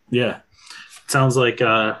 Yeah. Sounds like,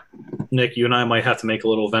 Nick, you and I might have to make a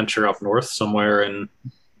little venture up north somewhere and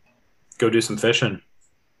go do some fishing.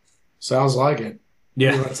 Sounds like it.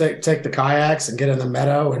 Yeah. You want to take the kayaks and get in the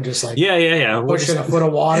meadow and just like push in a foot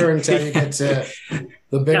of water until you get to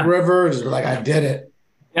the big river. Just be like, I did it.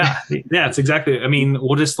 Yeah. Yeah, it's exactly. I mean,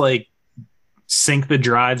 we'll just like sink the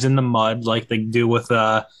drives in the mud like they do with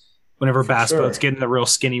whenever bass boats get in the real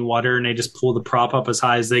skinny water and they just pull the prop up as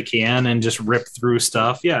high as they can and just rip through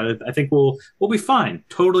stuff. Yeah, I think we'll be fine.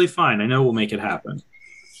 Totally fine. I know we'll make it happen.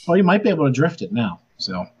 Well, you might be able to drift it now.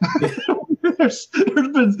 So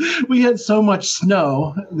we had so much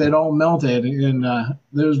snow that all melted, and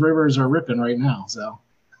those rivers are ripping right now. So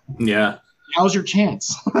yeah, how's your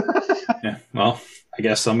chance? Yeah, well, I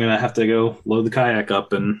guess I'm gonna have to go load the kayak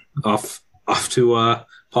up and off to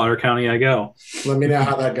Potter County I go. Let me know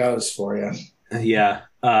how that goes for you. Yeah.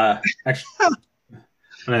 Actually,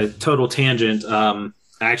 on a total tangent, I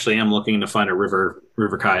actually am looking to find a river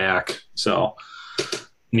kayak. So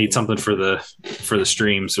need something for the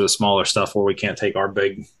streams, for the smaller stuff where we can't take our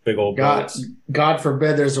big old boats. God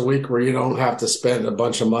forbid there's a week where you don't have to spend a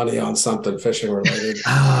bunch of money on something fishing related.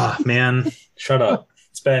 Man, shut up.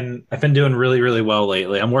 I've been doing really, really well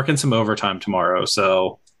lately. I'm working some overtime tomorrow,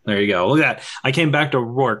 so there you go. Look at that. I came back to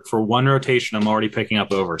work for one rotation. I'm already picking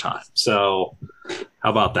up overtime. So how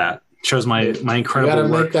about that? Shows my incredible You got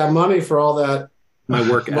to work. make that money for all that my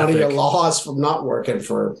work money ethic. you lost from not working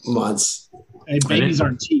for months. Hey, babies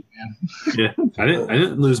aren't cheap, man. Yeah, I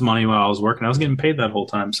didn't lose money while I was working. I was getting paid that whole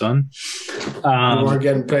time, son. You weren't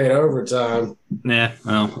getting paid overtime. Yeah,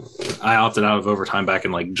 well, I opted out of overtime back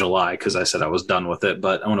in like July because I said I was done with it.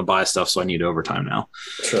 But I want to buy stuff, so I need overtime now.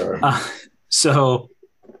 Sure. So,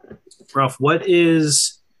 Ralph, what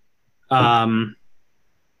is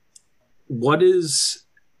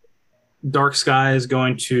Dark Skies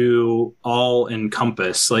going to all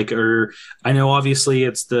encompass? Like, or I know obviously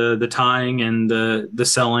it's the tying and the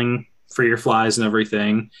selling for your flies and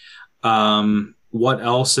everything. What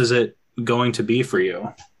else is it going to be for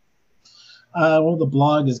you? Well, the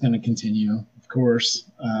blog is going to continue, of course.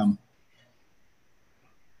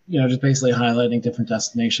 Just basically highlighting different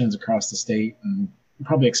destinations across the state and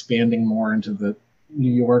probably expanding more into the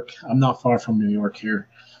New York. I'm not far from New York here.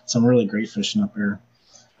 Some really great fishing up here.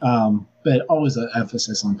 But always an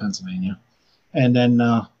emphasis on Pennsylvania. And then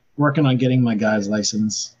working on getting my guy's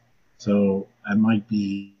license. So I might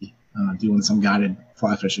be doing some guided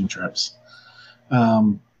fly fishing trips.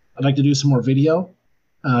 I'd like to do some more video.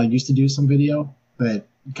 Used to do some video, but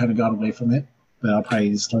kind of got away from it. But I'll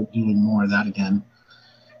probably start doing more of that again.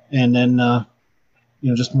 And then,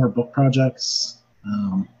 just more book projects,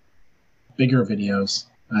 bigger videos.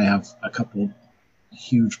 I have a couple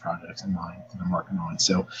huge projects in mind that I'm working on.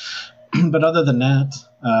 So, but other than that,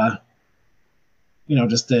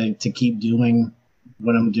 just to keep doing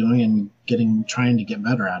what I'm doing and trying to get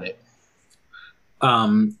better at it.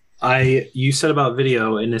 You said about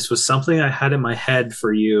video, and this was something I had in my head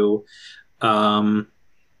for you,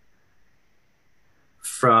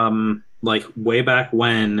 from like way back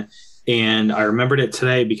when, and I remembered it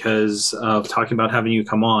today because of talking about having you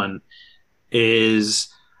come on. Is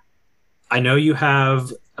I know you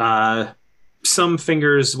have some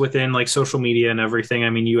fingers within like social media and everything.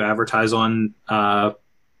 I mean, you advertise on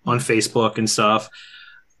Facebook and stuff.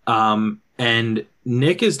 And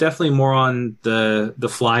Nick is definitely more on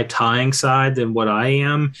the fly tying side than what I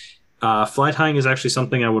am. Fly tying is actually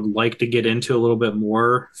something I would like to get into a little bit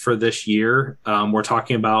more for this year. We're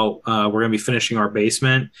talking about we're going to be finishing our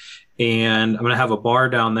basement, and I'm going to have a bar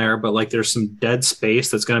down there, but like there's some dead space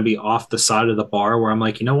that's going to be off the side of the bar where I'm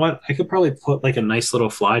like, you know what? I could probably put like a nice little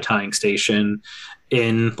fly tying station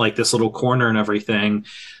in like this little corner and everything.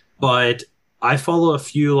 But I follow a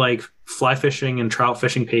few like fly fishing and trout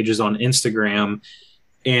fishing pages on Instagram.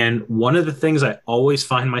 And one of the things I always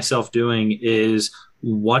find myself doing is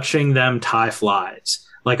watching them tie flies.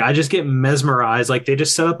 Like I just get mesmerized. Like they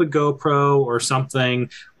just set up a GoPro or something,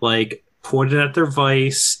 like point it at their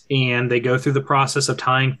vise, and they go through the process of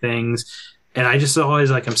tying things. And I just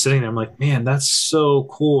always like, I'm sitting there, I'm like, man, that's so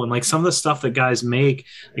cool. And like some of the stuff that guys make,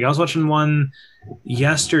 like I was watching one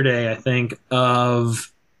yesterday, I think,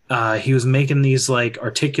 of he was making these like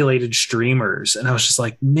articulated streamers, and I was just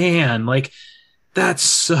like, man, like that's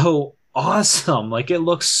so awesome. Like it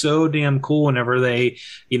looks so damn cool whenever they,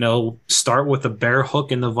 start with a bare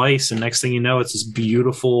hook in the vise, and next thing you know, it's this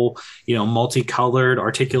beautiful, multicolored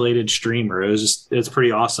articulated streamer. It's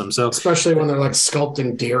pretty awesome. So especially when they're like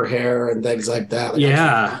sculpting deer hair and things like that. Like,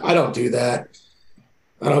 yeah, I don't do that.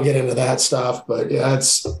 I don't get into that stuff, but yeah,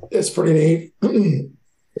 it's pretty neat.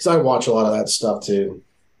 So I watch a lot of that stuff too.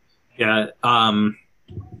 Yeah.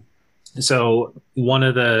 So one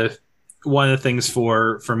of the things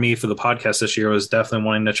for me for the podcast this year was definitely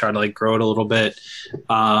wanting to try to like grow it a little bit.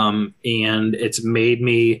 And it's made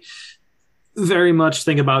me very much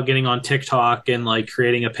think about getting on TikTok and like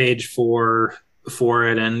creating a page for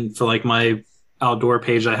it, and for like my outdoor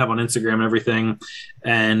page I have on Instagram and everything.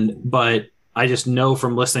 But I just know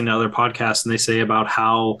from listening to other podcasts, and they say about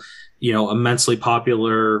how, immensely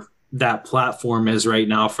popular that platform is right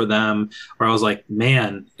now for them, where I was like,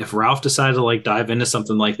 man, if Ralph decided to like dive into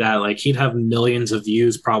something like that, like he'd have millions of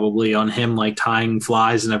views probably on him like tying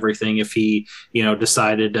flies and everything if he,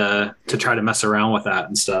 decided to try to mess around with that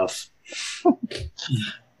and stuff.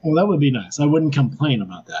 Well, that would be nice. I wouldn't complain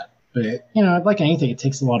about that. But, like anything, it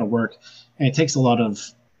takes a lot of work, and it takes a lot of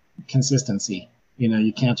consistency.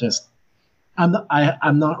 You can't just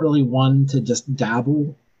I'm not really one to just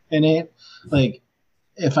dabble in it. Like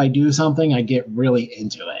if I do something, I get really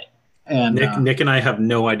into it. And Nick and I have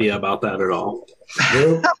no idea about that at all.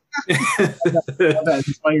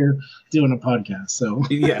 That's why you're doing a podcast. So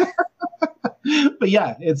yeah, but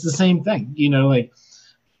yeah, it's the same thing, like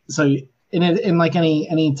so. In like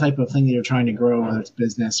any type of thing that you're trying to grow, whether it's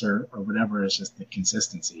business or whatever, it's just the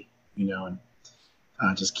consistency, and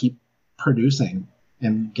just keep producing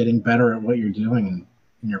and getting better at what you're doing, and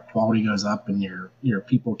your quality goes up, and your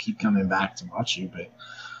people keep coming back to watch you. But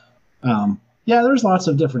yeah, there's lots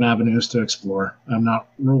of different avenues to explore. I'm not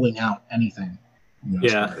ruling out anything.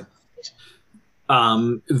 Yeah.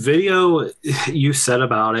 Video, you said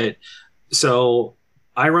about it. So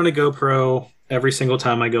I run a GoPro every single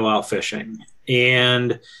time I go out fishing.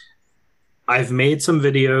 And I've made some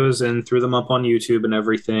videos and threw them up on YouTube and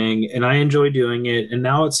everything, and I enjoy doing it. And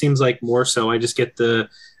now it seems like more so I just get the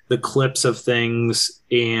clips of things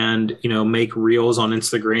and make reels on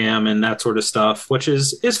Instagram and that sort of stuff, which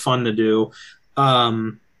is fun to do.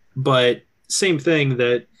 But same thing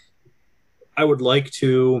that I would like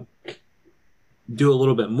to do a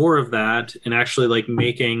little bit more of that and actually like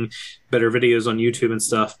making better videos on YouTube and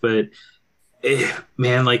stuff. But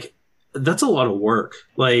man, like that's a lot of work.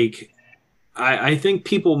 Like I think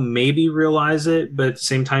people maybe realize it, but at the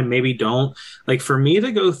same time, maybe don't. Like for me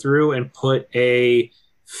to go through and put a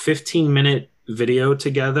 15-minute video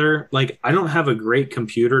together, like I don't have a great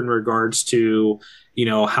computer in regards to,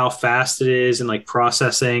 how fast it is and like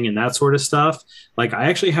processing and that sort of stuff. Like I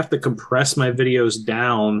actually have to compress my videos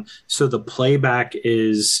down so the playback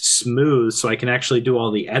is smooth so I can actually do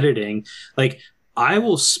all the editing. Like I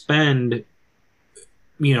will spend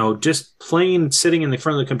just plain sitting in the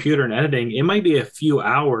front of the computer and editing, it might be a few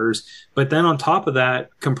hours, but then on top of that,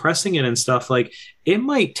 compressing it and stuff, like it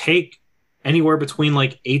might take anywhere between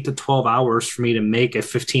like 8 to 12 hours for me to make a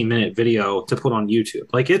 15-minute video to put on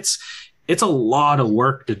YouTube. Like it's a lot of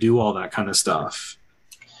work to do all that kind of stuff.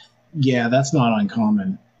 Yeah, that's not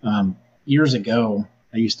uncommon. Years ago,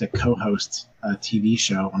 I used to co-host a TV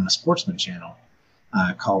show on the Sportsman Channel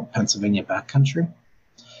called Pennsylvania Backcountry.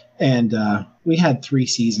 And we had 3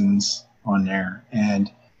 seasons on there, and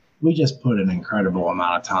we just put an incredible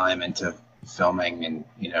amount of time into filming and,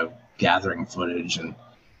 gathering footage, and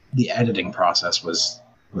the editing process was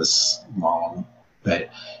long.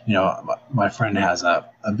 But, my friend has a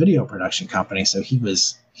video production company, so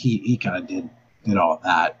he kind of did all of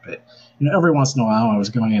that. But, every once in a while I was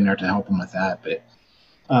going in there to help him with that. But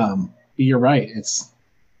you're right.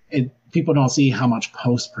 People don't see how much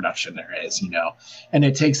post-production there is, and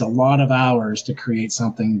it takes a lot of hours to create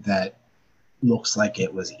something that looks like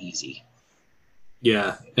it was easy.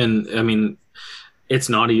 Yeah. And I mean, it's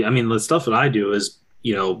not, I mean, the stuff that I do is,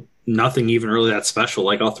 nothing even really that special.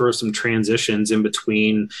 Like I'll throw some transitions in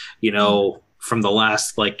between, from the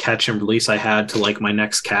last like catch and release I had to like my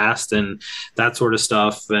next cast and that sort of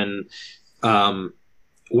stuff. And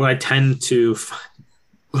what I tend to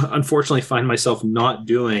unfortunately find myself not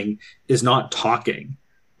doing is not talking.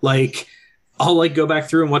 Like I'll like go back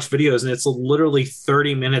through and watch videos and it's literally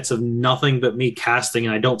 30 minutes of nothing but me casting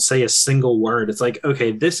and I don't say a single word. It's like,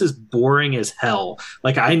 okay, this is boring as hell.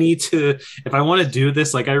 Like I need to, if I want to do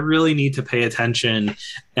this, like I really need to pay attention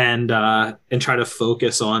and try to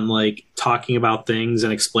focus on like talking about things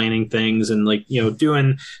and explaining things and like,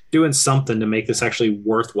 doing something to make this actually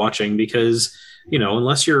worth watching, because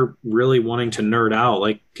unless you're really wanting to nerd out,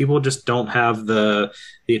 like people just don't have the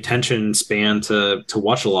attention span to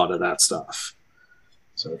watch a lot of that stuff.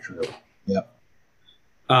 So true. Yep.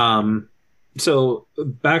 So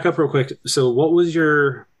back up real quick. So what was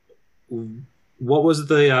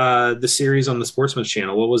the series on the Sportsman's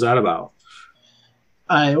Channel? What was that about?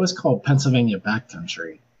 It was called Pennsylvania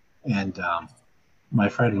Backcountry. And my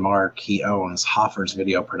friend Mark, he owns Hoffer's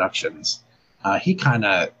Video Productions. He kind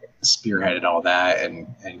of spearheaded all that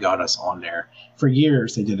and got us on there. For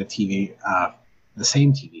years, they did the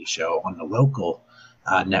same TV show on the local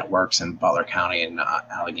networks in Butler County and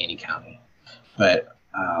Allegheny County. But,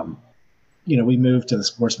 we moved to the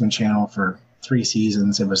Sportsman Channel for 3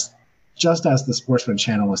 seasons. It was just as the Sportsman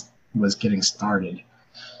Channel was getting started.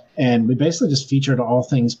 And we basically just featured all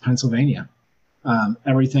things Pennsylvania.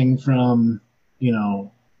 Everything from,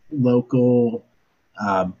 local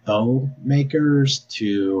bow makers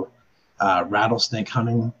to rattlesnake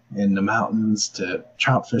hunting in the mountains to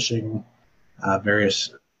trout fishing,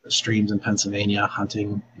 various streams in Pennsylvania,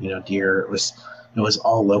 hunting, deer. It was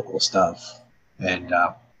all local stuff. And,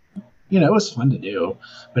 it was fun to do,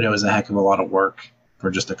 but it was a heck of a lot of work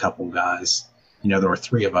for just a couple guys. There were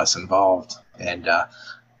 3 of us involved, and a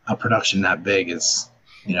production that big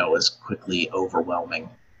was quickly overwhelming.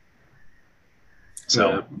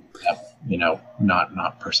 So,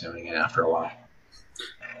 not pursuing it after a while.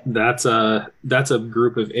 That's a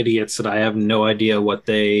group of idiots that I have no idea what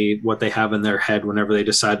they have in their head whenever they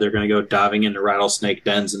decide they're going to go diving into rattlesnake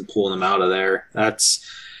dens and pulling them out of there. That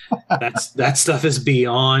stuff is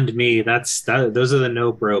beyond me. Those are the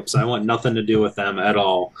nope ropes. I want nothing to do with them at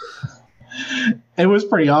all. It was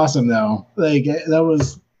pretty awesome though. Like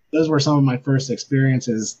those were some of my first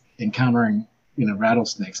experiences encountering,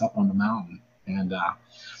 rattlesnakes up on the mountain. And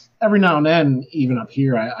every now and then, even up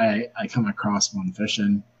here, I come across one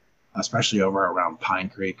fishing, especially over around Pine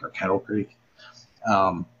Creek or Kettle Creek.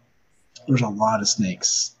 there's a lot of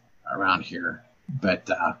snakes around here, but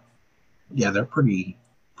yeah, they're pretty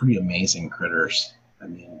amazing critters. I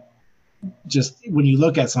mean, just when you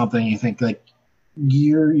look at something, you think like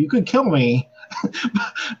you could kill me,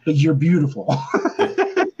 but you're beautiful.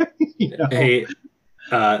 You know? Hey,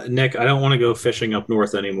 Nick, I don't want to go fishing up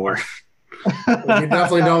north anymore. You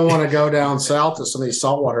definitely don't want to go down south to some of these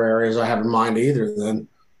saltwater areas I have in mind either. Then,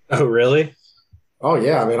 Oh, really? oh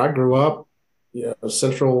yeah, I mean, I grew up,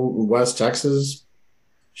 central and west Texas.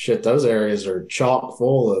 Shit, those areas are chock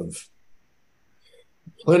full of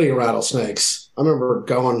plenty of rattlesnakes. I remember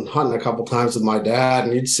going hunting a couple times with my dad,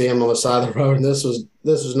 and you'd see him on the side of the road. And this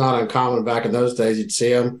was not uncommon back in those days. You'd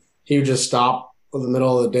see him; he would just stop in the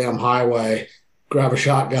middle of the damn highway, grab a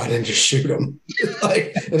shotgun, and just shoot him,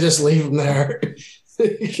 and just leave him there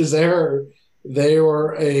because they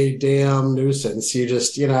were a damn nuisance. You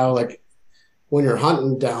just like when you're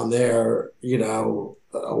hunting down there,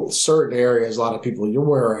 certain areas, a lot of people you're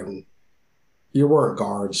wearing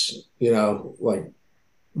guards, like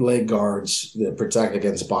leg guards that protect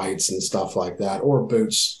against bites and stuff like that, or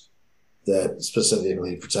boots that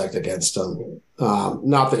specifically protect against them.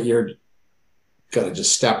 Not that you're going to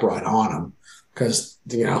just step right on them because,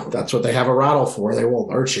 that's what they have a rattle for. They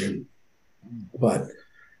won't hurt you. But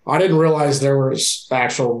I didn't realize there was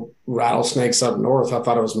actual rattlesnakes up north. I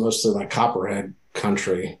thought it was mostly like copperhead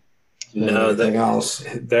country. No, anything else.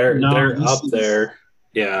 They're up there.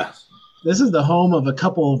 Yeah. This is the home of a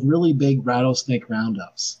couple of really big rattlesnake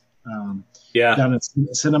roundups. Down at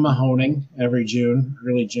Cinema Honing every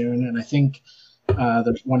early June. And I think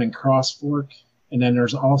there's one in Cross Fork. And then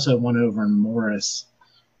there's also one over in Morris,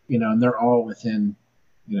 and they're all within,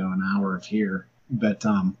 an hour of here. But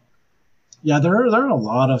there are a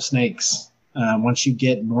lot of snakes once you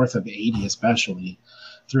get north of 80, especially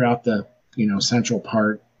throughout the, central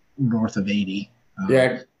part north of 80.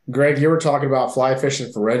 Yeah. Greg, you were talking about fly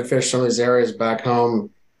fishing for redfish. Some of these areas back home,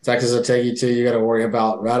 Texas will take you to, you got to worry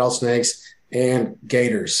about rattlesnakes and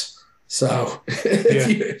gators. So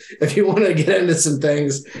if you want to get into some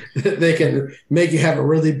things that they can make you have a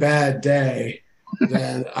really bad day,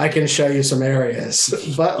 then I can show you some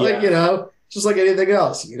areas. But just like anything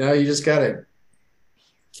else, you just got to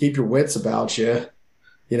keep your wits about you,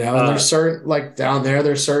 and there's certain, like down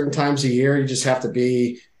there's certain times a year you just have to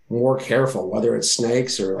be more careful, whether it's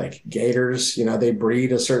snakes or like gators. They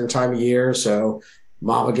breed a certain time of year, so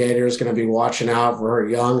mama gator is going to be watching out for her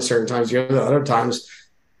young certain times of year. Other times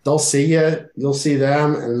they'll see you, you'll see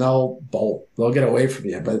them, and they'll bolt. They'll get away from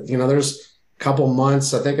you. But there's a couple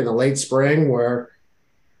months, I think in the late spring, where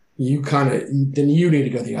you need to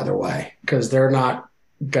go the other way because they're not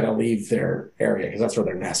going to leave their area because that's where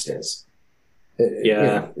their nest is.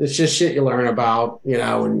 It's just shit you learn about,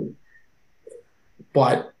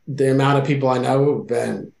 but the amount of people I know who've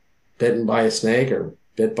been bitten by a snake or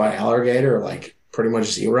bit by alligator are like pretty much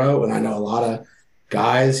zero. And I know a lot of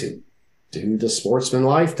guys who do the sportsman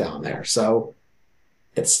life down there. So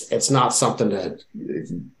it's not something to,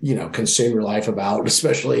 consume your life about,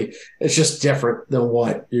 especially it's just different than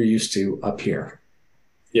what you're used to up here.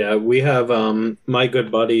 Yeah. We have, my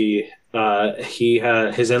good buddy,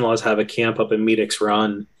 his in-laws have a camp up in Meadix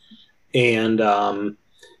Run, and,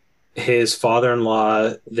 his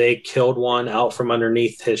father-in-law, they killed one out from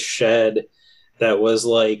underneath his shed that was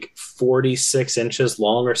like 46 inches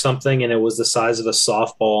long or something, and it was the size of a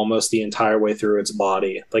softball almost the entire way through its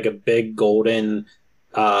body, like a big golden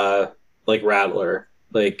like rattler.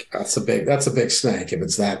 Like that's a big snake if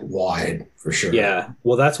it's that wide, for sure. Yeah,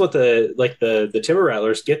 well, that's what the timber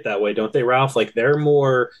rattlers get that way, don't they, Ralph? Like they're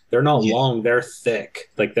not long, they're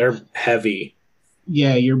thick, like they're heavy.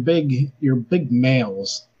 Yeah, your big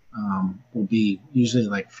males will be usually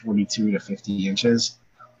like 42 to 50 inches,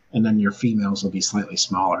 and then your females will be slightly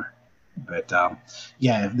smaller. But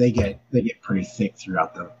they get pretty thick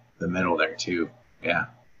throughout the middle there too. Yeah.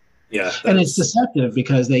 And it's deceptive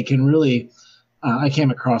because they can really. I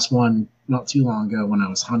came across one not too long ago when I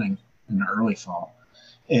was hunting in the early fall,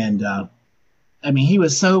 and he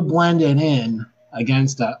was so blended in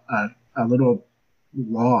against a little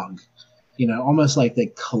log. Almost like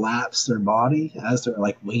they collapse their body as they're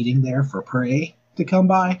like waiting there for prey to come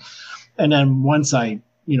by. And then once I,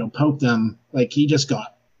 poked him, like he just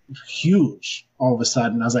got huge all of a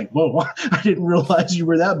sudden. I was like, whoa, I didn't realize you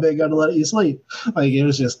were that big. I'd let you sleep. Like it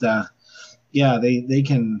was just, they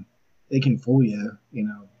can fool you.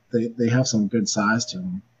 They have some good size to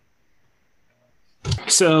them.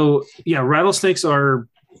 So yeah, rattlesnakes are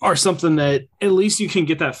something that at least you can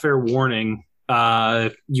get that fair warning.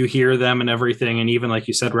 You hear them and everything, and even like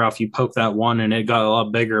you said, Ralph, you poke that one and it got a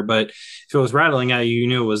lot bigger, but if it was rattling at you, you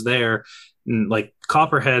knew it was there. Like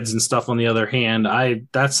copperheads and stuff, on the other hand,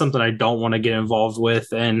 that's something I don't want to get involved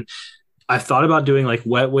with. And I've thought about doing like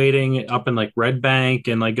wet wading up in like Red Bank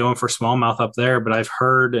and like going for smallmouth up there, but I've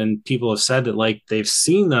heard and people have said that like they've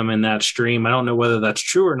seen them in that stream. I don't know whether that's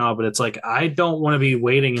true or not, but it's like I don't want to be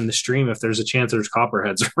wading in the stream if there's a chance there's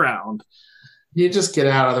copperheads around. You just get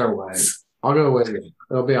out of their way. I'll go with you.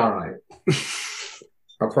 It'll be all right.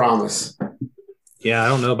 I promise. Yeah, I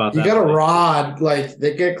don't know about that. You got a rod, like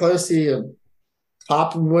they get close to you,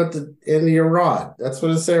 pop them with the end of your rod. That's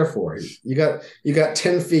what it's there for. You got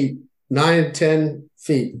 10 feet, 9, 10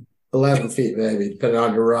 feet, 11 feet, maybe, depending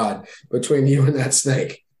on your rod, between you and that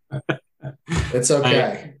snake. It's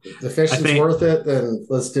okay. If the fishing's worth it, then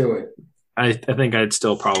let's do it. I think I'd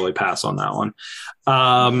still probably pass on that one.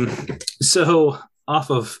 So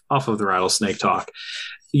off of the rattlesnake talk,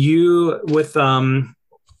 you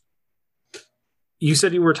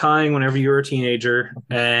said you were tying whenever you were a teenager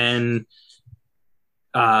and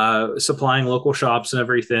supplying local shops and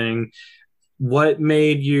everything. What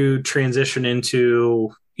made you transition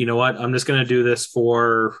into, you know what, I'm just going to do this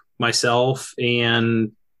for myself,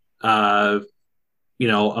 and I'm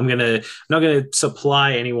not going to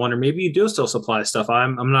supply anyone, or maybe you do still supply stuff.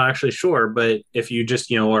 I'm not actually sure, but if you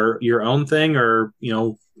just, are your own thing, or,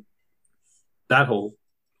 that whole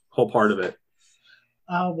part of it.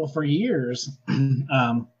 Well, for years,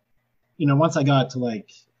 once I got to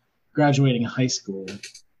like graduating high school,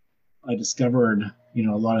 I discovered, a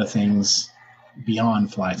lot of things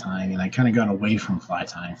beyond fly tying, and I kind of got away from fly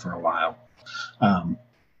tying for a while.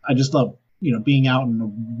 I just love, being out in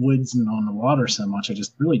the woods and on the water so much. I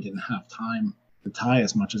just really didn't have time to tie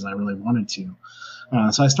as much as I really wanted to.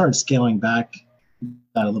 So I started scaling back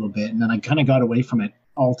that a little bit, and then I kind of got away from it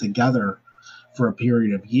altogether for a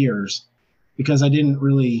period of years, because I didn't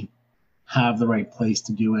really have the right place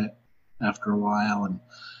to do it after a while. And,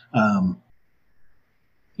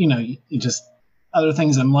 you just, other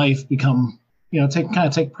things in life become,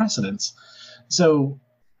 take precedence. So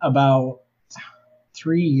about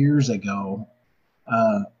 3 years ago,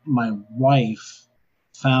 my wife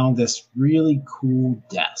found this really cool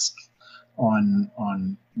desk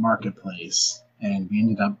on Marketplace, and we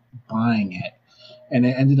ended up buying it. And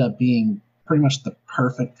it ended up being pretty much the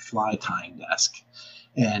perfect fly tying desk.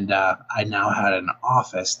 And I now had an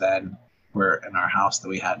office then, where in our house that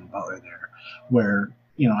we had in Butler there, where,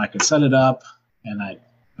 I could set it up, and I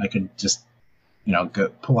could just, go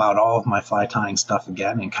pull out all of my fly tying stuff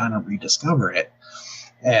again and kind of rediscover it.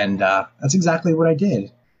 And that's exactly what I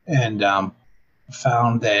did. And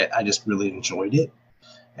found that I just really enjoyed it.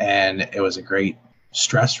 And it was a great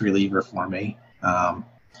stress reliever for me.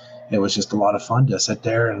 It was just a lot of fun to sit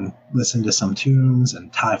there and listen to some tunes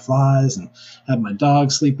and tie flies, and have my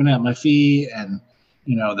dog sleeping at my feet, and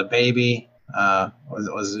the baby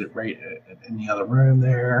was right in the other room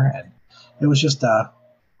there, and it was just it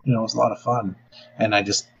was a lot of fun. And I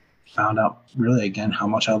just found out really again how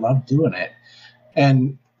much I love doing it.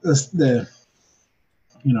 And the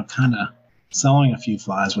kind of selling a few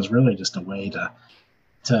flies was really just a way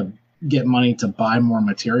to get money to buy more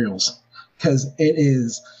materials, because it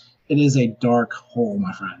is a dark hole,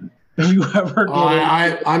 my friend. If you ever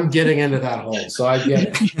I'm getting into that hole, so I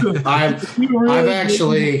get it. I've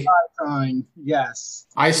actually, yes.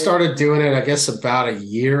 I started doing it, I guess, about a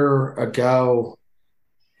year ago,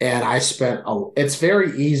 and I spent. It's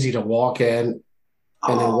very easy to walk in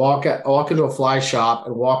and then walk into a fly shop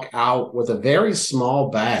and walk out with a very small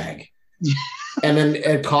bag. And then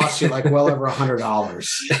it costs you like well over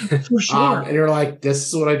 $100. For sure. And you're like, this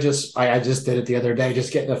is what I just did it the other day,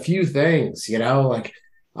 just getting a few things, because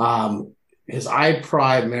I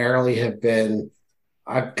primarily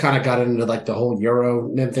I've kind of got into like the whole Euro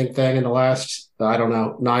nymphing thing in the last,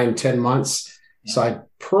 9-10 months. Yeah. So I've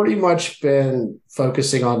pretty much been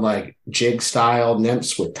focusing on like jig style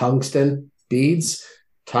nymphs with tungsten beads.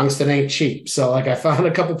 Tungsten ain't cheap. So like I found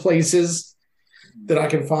a couple places that I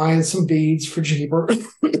can find some beads for cheaper.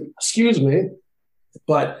 Excuse me.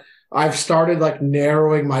 But I've started like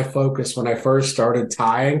narrowing my focus. When I first started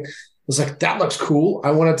tying, I was like, that looks cool.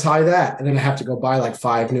 I want to tie that. And then I have to go buy like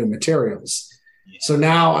 5 new materials. Yeah. So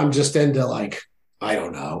now I'm just into like, I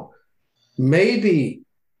don't know, maybe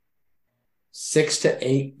 6 to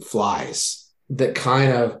 8 flies that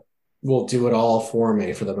kind of will do it all for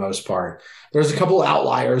me for the most part. There's a couple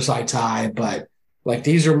outliers I tie, but like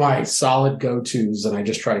these are my solid go-tos, and I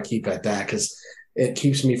just try to keep at that because it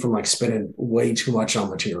keeps me from like spending way too much on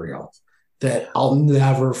material that I'll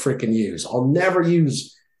never freaking use. I'll never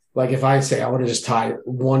use, like if I say I want to just tie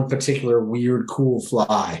one particular weird, cool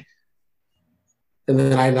fly,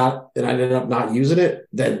 then I ended up not using it,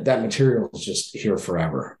 then that material is just here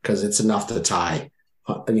forever because it's enough to tie,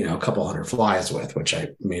 a couple hundred flies with, which I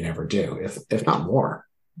may never do, if not more.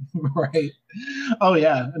 Right. Oh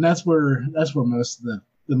yeah, and that's where most of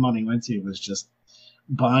the money went to, was just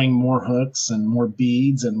buying more hooks and more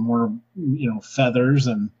beads and more feathers.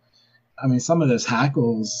 And I mean, some of those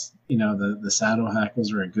hackles, the saddle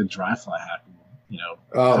hackles are a good dry fly hackle.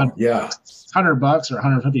 Oh yeah, $100 or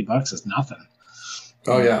 $150 is nothing.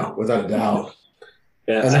 Oh yeah, without a doubt.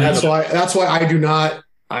 Yeah, and that's why I do not.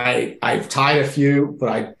 I've tied a few, but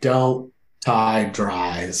I don't tie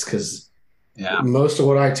dries because most of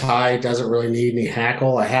what I tie doesn't really need any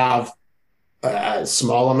hackle. I have a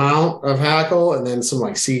small amount of hackle and then some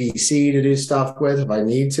like CDC to do stuff with if I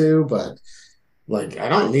need to, but like I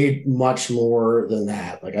don't need much more than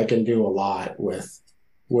that. Like I can do a lot with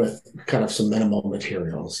kind of some minimal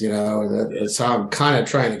materials, that's how I'm kind of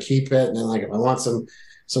trying to keep it. And then like if I want some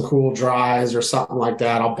cool dries or something like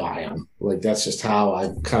that, I'll buy them. Like that's just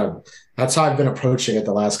how that's how I've been approaching it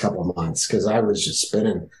the last couple of months, because I was just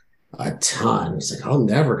spending a ton. It's like, I'll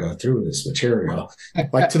never go through this material.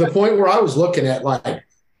 Like to the point where I was looking at like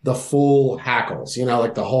the full hackles,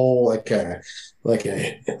 like the whole, like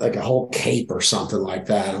a whole cape or something like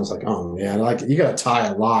that. I was like, oh man, like you got to tie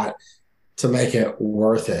a lot to make it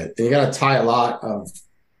worth it. You got to tie a lot of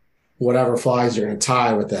whatever flies you're going to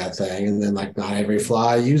tie with that thing. And then like not every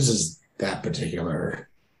fly uses that particular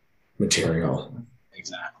material.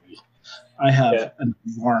 Exactly. I have an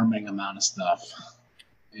alarming amount of stuff.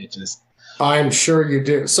 I'm sure you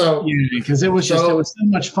do. So because it was so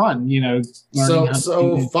much fun,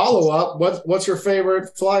 So follow up. What's your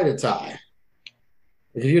favorite fly to tie?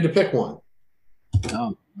 If you had to pick one.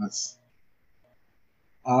 Oh, that's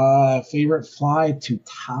favorite fly to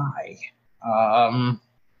tie.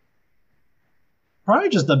 Probably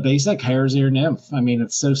just the basic hare's ear nymph. I mean,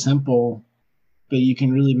 it's so simple, but you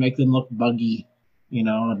can really make them look buggy, and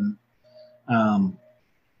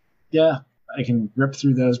I can rip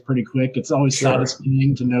through those pretty quick. It's always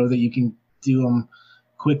satisfying to know that you can do them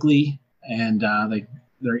quickly, and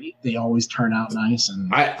they always turn out nice.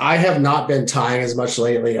 And I have not been tying as much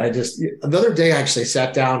lately. The other day I actually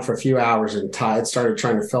sat down for a few hours and started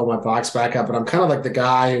trying to fill my box back up. And I'm kind of like the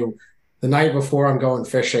guy who the night before I'm going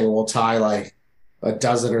fishing will tie like a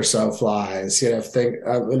dozen or so flies, if I'm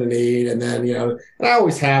going to need. And then, and I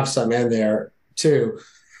always have some in there too.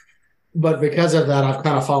 But because of that, I've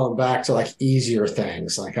kind of fallen back to like easier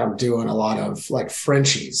things. Like I'm doing a lot of like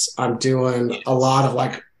Frenchies. I'm doing a lot of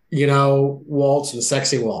like, waltz and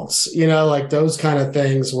sexy waltz, like those kind of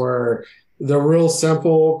things where they're real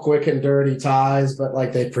simple, quick and dirty ties, but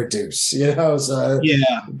like they produce, so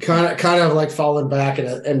kind of like falling back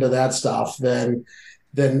into that stuff than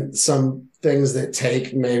some things that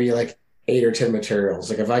take maybe like 8 or 10 materials.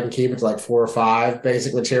 Like if I can keep it to like 4 or 5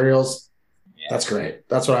 basic materials, that's great.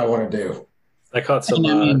 That's what I want to do. I caught some.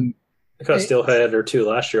 I caught a steelhead or 2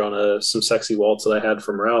 last year on some sexy waltz that I had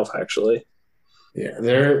from Ralph. Actually, yeah,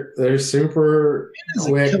 they're super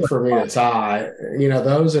quick for me to tie.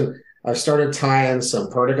 Those, and I've started tying some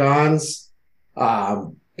Perdigons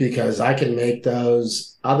because I can make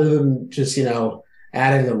those. Other than just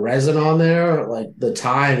adding the resin on there, like the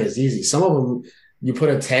tying is easy. Some of them you put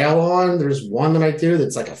a tail on. There's one that I do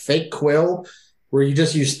that's like a fake quill, where you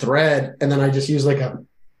just use thread, and then I just use like a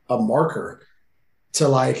marker to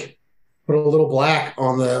like put a little black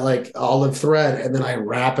on the like olive thread, and then I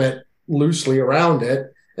wrap it loosely around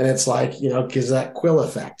it, and it's like, gives that quill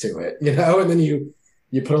effect to it, and then you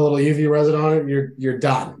put a little UV resin on it, you're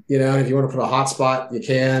done. And if you want to put a hot spot, you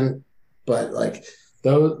can, but like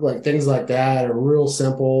those, like things like that are real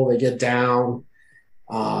simple. They get down,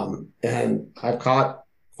 and I've caught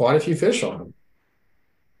quite a few fish on them.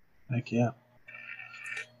 Heck yeah.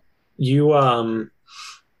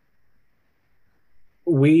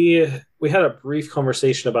 We had a brief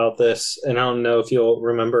conversation about this, and I don't know if you'll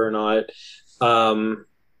remember or not.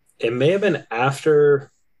 It may have been after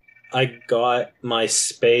I got my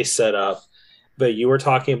space set up, but you were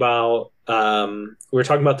talking about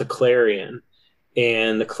the Clarion,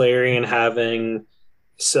 and the Clarion having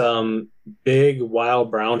some big wild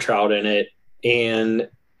brown trout in it, and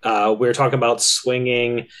we were talking about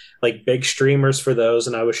swinging like big streamers for those,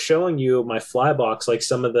 and I was showing you my fly box, like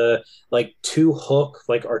some of the like 2 hook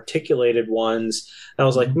like articulated ones. And I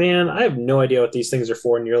was like, man, I have no idea what these things are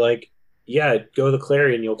for. And you're like, yeah, go to the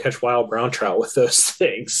Clarion, you'll catch wild brown trout with those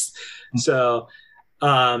things. So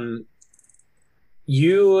what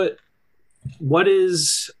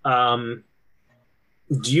is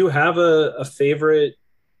do you have a favorite?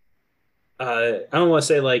 I don't want to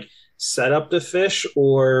say like setup to fish,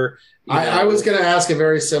 or I was going to ask a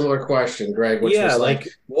very similar question, Greg, which was like,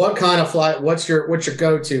 what kind of fly? What's your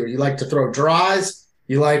go-to? You like to throw dries?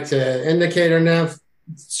 You like to indicator nymph,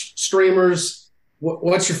 streamers?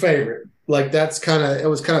 What's your favorite? Like it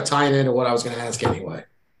was kind of tying into what I was going to ask anyway.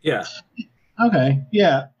 Yeah. Okay.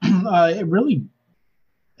 Yeah. It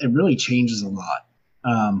really changes a lot.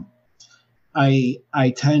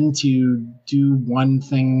 I tend to do one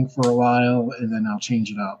thing for a while and then I'll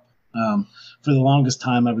change it up. For the longest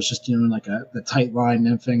time, I was just doing like the tight line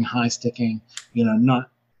nymphing, high sticking, not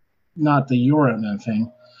the Euro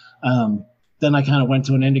nymphing. Then I kind of went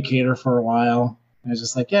to an indicator for a while. I was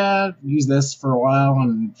just like, yeah, use this for a while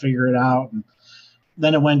and figure it out. And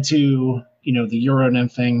then it went to, the Euro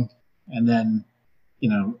nymphing and then,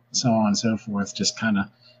 so on and so forth, just kind of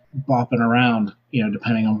bopping around,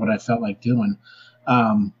 depending on what I felt like doing.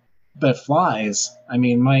 But flies, I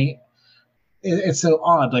mean, it's so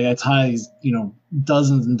odd. Like I tie these,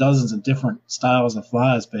 dozens and dozens of different styles of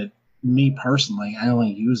flies, but me personally, I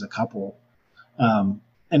only use a couple.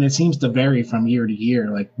 And it seems to vary from year to year.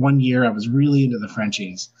 Like one year I was really into the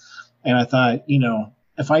Frenchies and I thought,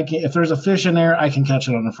 if there's a fish in there, I can catch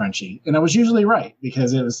it on a Frenchie. And I was usually right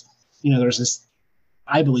because it was, there's this,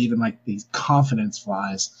 I believe in like these confidence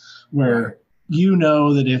flies where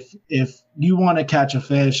that if you want to catch a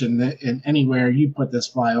fish in anywhere, you put this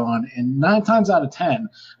fly on, and 9 times out of 10,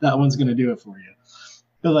 that one's going to do it for you.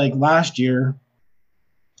 But like last year,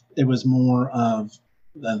 it was more of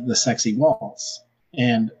the sexy waltz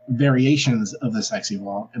and variations of the sexy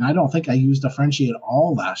waltz. And I don't think I used a Frenchie at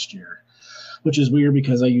all last year, which is weird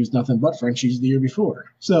because I used nothing but Frenchies the year before.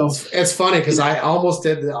 So it's funny because I almost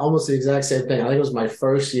did almost the exact same thing. I think it was my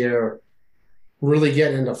first year really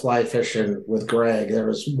getting into fly fishing with Greg. There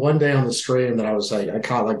was one day on the stream that I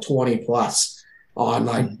caught like 20 plus on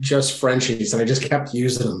like just Frenchies, and I just kept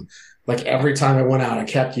using them. Like every time I went out, I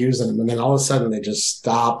kept using them, and then all of a sudden they just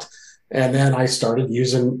stopped. And then I started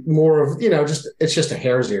using more of, it's just a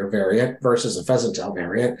hare's ear variant versus a pheasant tail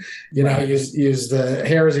variant. I use the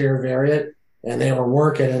hare's ear variant, and they were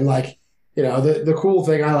working. And like, the cool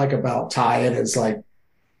thing I like about tying is like,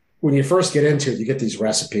 when you first get into it, you get these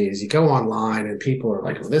recipes, you go online and people are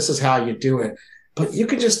like, well, this is how you do it, but you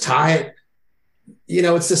can just tie it.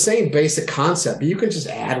 It's the same basic concept, but you can just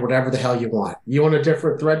add whatever the hell you want. You want a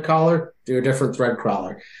different thread collar? Do a different thread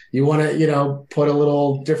collar. You want to, put a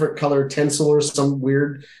little different colored tinsel or some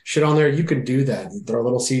weird shit on there. You can do that. You throw a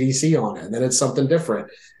little CDC on it, and then it's something different.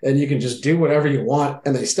 And you can just do whatever you want,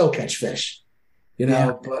 and they still catch fish.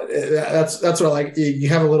 But that's what I like. You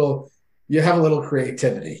have a little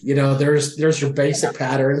creativity. There's your basic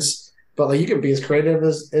patterns, but like you can be as creative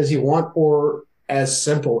as you want or as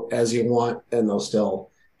simple as you want, and they'll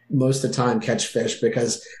still most of the time catch fish,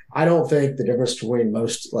 because I don't think the difference between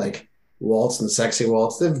most like waltz and sexy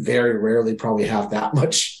waltz, they very rarely probably have that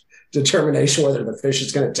much determination whether the fish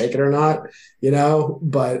is going to take it or not,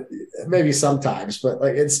 but maybe sometimes, but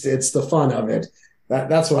like it's the fun of it.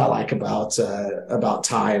 That's what I like about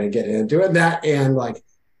tying and getting into it. That and like,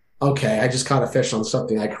 okay, I just caught a fish on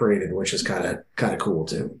something I created, which is kind of cool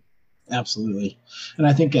too. Absolutely. And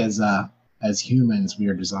I think as humans, we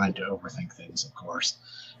are designed to overthink things, of course.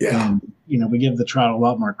 Yeah. And, we give the trout a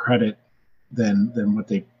lot more credit than what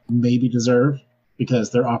they maybe deserve, because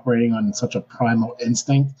they're operating on such a primal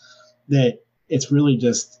instinct that it's really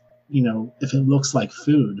just, if it looks like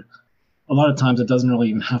food, a lot of times it doesn't really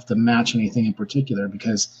even have to match anything in particular,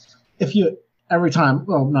 because if you every time,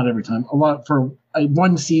 well, not every time, a lot for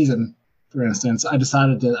one season, for instance, I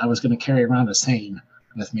decided that I was going to carry around a seine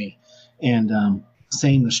with me and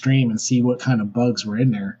seine the stream and see what kind of bugs were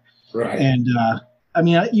in there. Right. And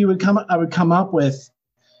I would come up with,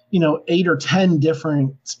 8 or 10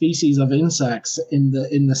 different species of insects in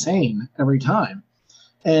the seine every time.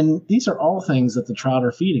 And these are all things that the trout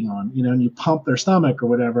are feeding on, and you pump their stomach or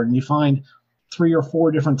whatever, and you find 3 or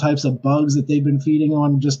 4 different types of bugs that they've been feeding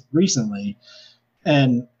on just recently.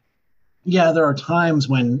 And yeah, there are times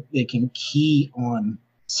when they can key on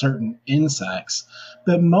certain insects,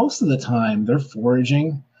 but most of the time they're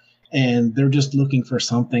foraging and they're just looking for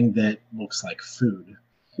something that looks like food.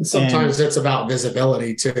 And sometimes it's about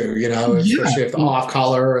visibility too, especially if the off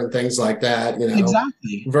color and things like that,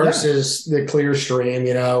 exactly, versus the clear stream,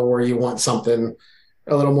 where you want something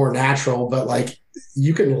a little more natural, but like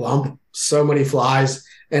you can lump so many flies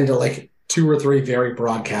into like 2 or 3 very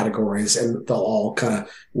broad categories, and they'll all kind of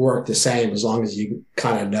work the same as long as you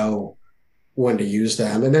kind of know when to use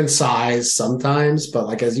them. And then size sometimes, but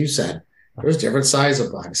like as you said, there's different size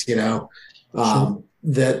of bugs, Sure.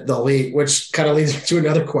 the elite, which kind of leads me to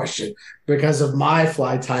another question. Because of my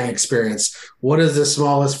fly tying experience, what is the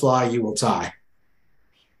smallest fly you will tie?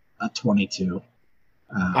 A 22.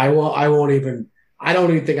 I won't even. I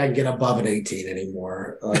don't even think I can get above an 18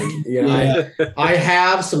 anymore. Like, Yeah. I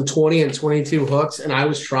have some 20 and 22 hooks, and I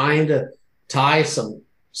was trying to tie some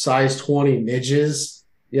size 20 midges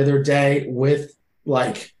the other day with,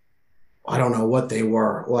 like, I don't know what they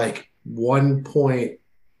were, like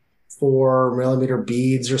 1.4 millimeter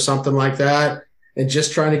beads or something like that. And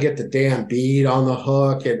just trying to get the damn bead on the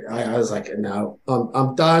hook. And I was like, no,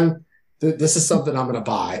 I'm done. This is something I'm going to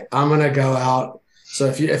buy. I'm going to go out. So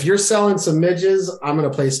if you're selling some midges, I'm going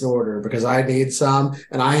to place an order because I need some,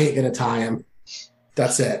 and I ain't going to tie them.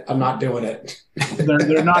 That's it. I'm not doing it.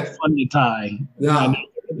 They're not fun to tie. No.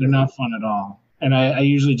 They're not fun at all. And I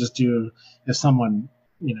usually just do, if someone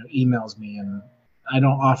emails me, and I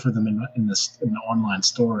don't offer them in the online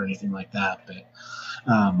store or anything like that. But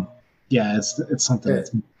yeah, it's something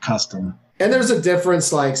that's custom. And there's a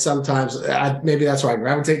difference. Like sometimes, maybe that's why I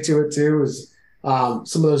gravitate to it too. Is some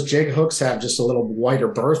of those jig hooks have just a little wider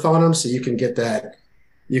berth on them, so you can get that.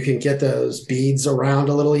 You can get those beads around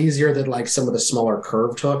a little easier than like some of the smaller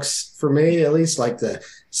curved hooks. For me, at least, like the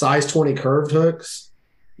size 20 curved hooks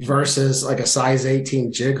versus like a size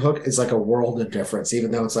 18 jig hook is like a world of difference, even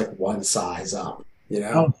though it's like one size up.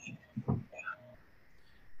 Oh.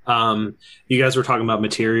 You guys were talking about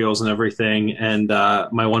materials and everything, and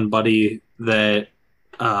my one buddy that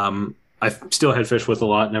I still had fish with a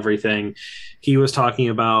lot and everything, he was talking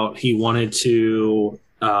about he wanted to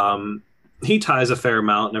he ties a fair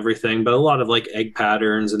amount and everything, but a lot of like egg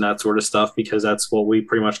patterns and that sort of stuff, because that's what we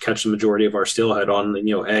pretty much catch the majority of our steelhead on,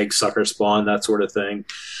 egg, sucker spawn, that sort of thing.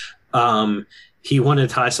 He wanted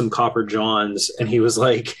to tie some copper johns, and he was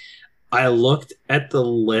like, I looked at the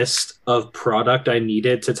list of product I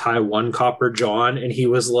needed to tie one copper john, and he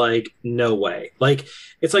was like, no way. Like,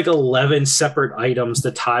 it's like 11 separate items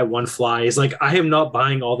to tie one fly. He's like, I am not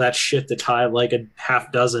buying all that shit to tie like a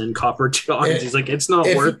half dozen copper johns. He's like, it's not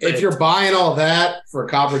worth it. If you're buying all that for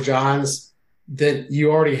copper johns, then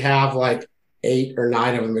you already have like 8 or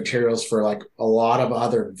 9 of the materials for like a lot of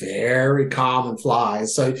other very common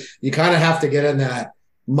flies. So you kind of have to get in that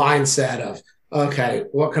mindset of, okay,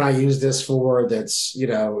 what can I use this for? That's,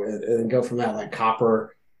 and go from that, like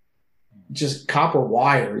copper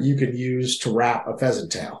wire you could use to wrap a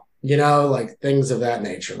pheasant tail, like things of that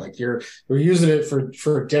nature. Like you're using it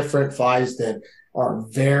for different flies that are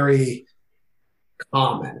very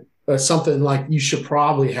common. Something like you should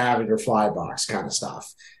probably have in your fly box kind of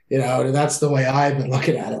stuff, and that's the way I've been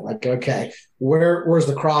looking at it. Like, okay, where's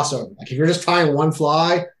the crossover? Like if you're just tying one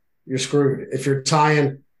fly, you're screwed. If you're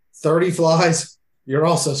tying 30 flies, you're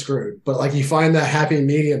also screwed. But like you find that happy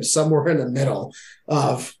medium somewhere in the middle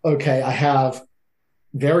of, okay, I have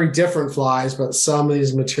very different flies, but some of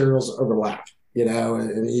these materials overlap,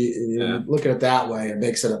 and you look at it that way, it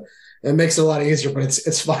makes it a lot easier. But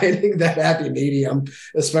it's finding that happy medium,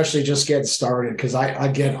 especially just getting started. Because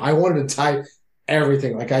I wanted to tie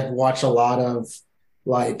everything. Like I'd watch a lot of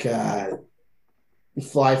like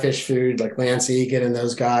fly fish food, like Lance Egan and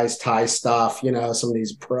those guys tie stuff, some of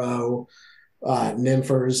these pro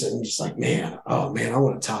nymphers, and just like, I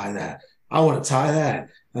want to tie that.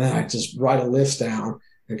 And then I just write a list down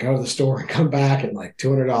and go to the store and come back, and like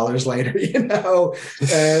 $200 later,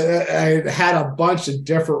 I had a bunch of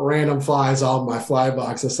different random flies on my fly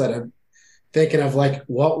box instead of thinking of like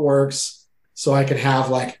what works so I can have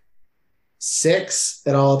like 6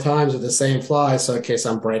 at all times with the same fly. So in case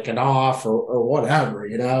I'm breaking off or whatever,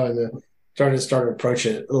 and then trying to start to approach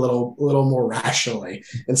it a little more rationally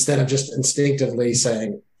instead of just instinctively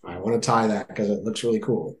saying, I want to tie that because it looks really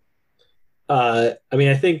cool. I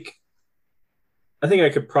think I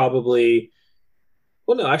could probably,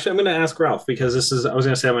 well, no, actually I'm going to ask Ralph, because I was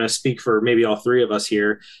going to say I'm going to speak for maybe all 3 of us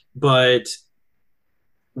here, but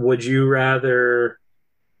would you rather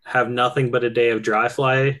have nothing but a day of dry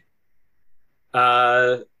fly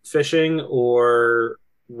fishing, or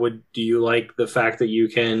do you like the fact that you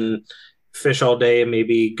can fish all day and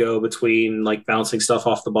maybe go between like bouncing stuff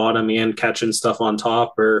off the bottom and catching stuff on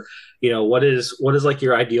top? Or what is like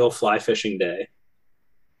your ideal fly fishing day?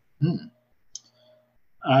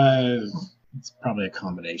 It's probably a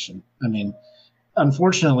combination.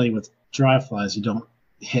 Unfortunately with dry flies, you don't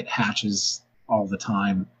hit hatches all the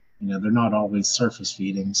time. They're not always surface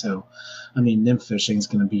feeding. So nymph fishing is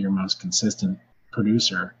going to be your most consistent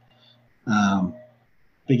producer.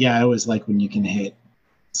 But yeah, I always like when you can hit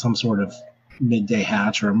some sort of midday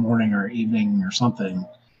hatch or a morning or evening or something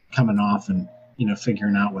coming off and,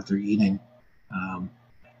 figuring out what they're eating.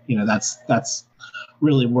 that's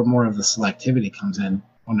really where more of the selectivity comes in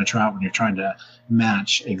on the trout when you're trying to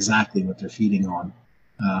match exactly what they're feeding on.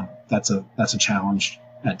 That's a challenge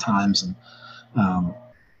at times, and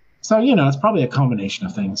so it's probably a combination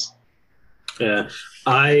of things. Yeah,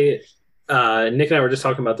 Nick and I were just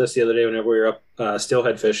talking about this the other day whenever we were up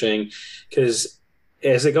steelhead fishing, because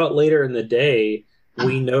as it got later in the day,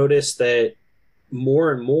 we noticed that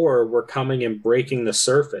more and more were coming and breaking the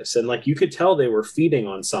surface, and like you could tell they were feeding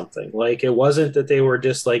on something. Like it wasn't that they were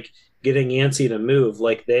just like getting antsy to move.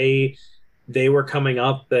 Like they were coming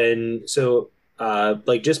up, and so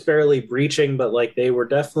like just barely breaching, but like they were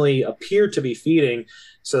definitely appeared to be feeding.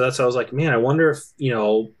 So that's why I was like, man, I wonder if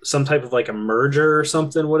some type of like a merger or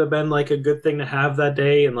something would have been like a good thing to have that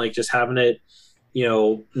day, and like just having it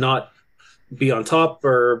not be on top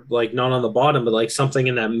or like not on the bottom, but like something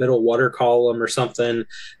in that middle water column or something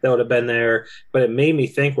that would have been there. But it made me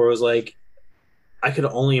think where it was like, I could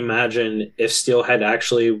only imagine if steelhead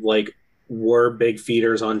actually like were big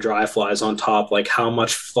feeders on dry flies on top, like how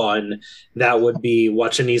much fun that would be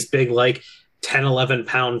watching these big like 10-11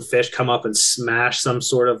 pound fish come up and smash some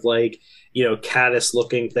sort of like caddis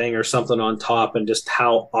looking thing or something on top, and just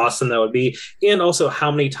how awesome that would be. And also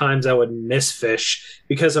how many times I would miss fish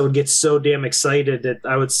because I would get so damn excited that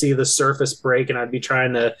I would see the surface break and I'd be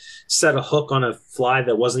trying to set a hook on a fly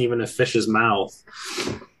that wasn't even a fish's mouth.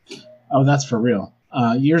 Oh, that's for real.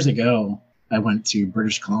 Years ago, I went to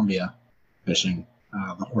British Columbia fishing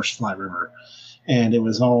the Horsefly River, and it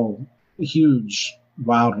was all huge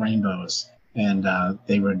wild rainbows, and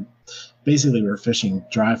we were fishing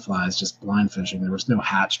dry flies, just blind fishing. There was no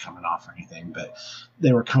hatch coming off or anything, but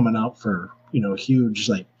they were coming up for huge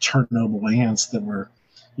like Chernobyl ants that were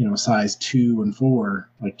size 2 and 4,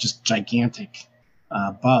 like just gigantic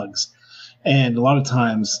bugs. And a lot of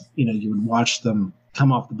times you would watch them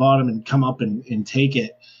come off the bottom and come up and take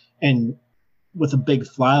it, and with a big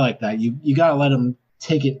fly like that, you got to let them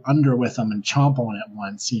take it under with them and chomp on it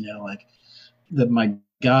once. Like my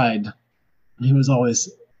guide, he was always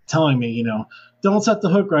telling me, don't set the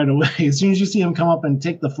hook right away. As soon as you see him come up and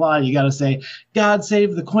take the fly, you got to say, God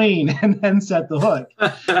save the queen, and then set the hook.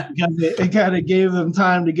 Because it kind of gave them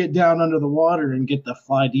time to get down under the water and get the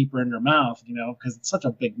fly deeper in their mouth, because it's such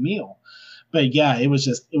a big meal. But yeah, it was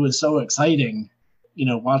so exciting,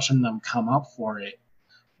 watching them come up for it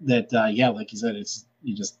that, like you said,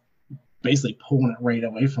 you just basically pulling it right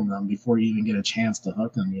away from them before you even get a chance to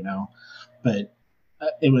hook them, But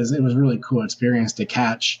it was a really cool experience to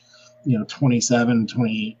catch 26,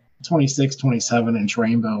 27-inch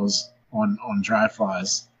rainbows on dry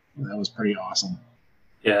flies. That was pretty awesome.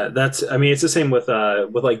 Yeah, it's the same with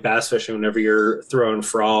like bass fishing. Whenever you're throwing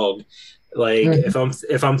frog, like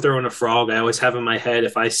if I'm throwing a frog, I always have in my head,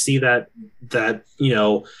 if I see that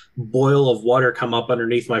boil of water come up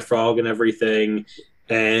underneath my frog and everything,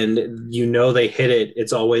 and they hit it,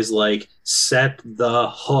 it's always like, set the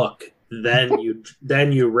hook, then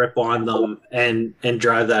you rip on them and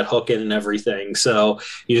drive that hook in and everything. So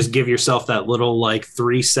you just give yourself that little like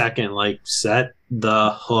 3-second like, set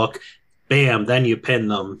the hook, bam, then you pin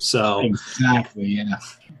them. So exactly,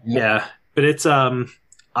 yeah. But it's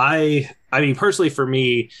I mean, personally for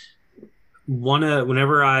me,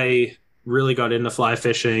 whenever I really got into fly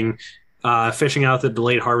fishing, fishing out the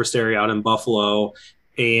delayed harvest area out in Buffalo,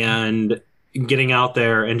 and getting out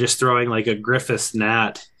there and just throwing like a Griffith's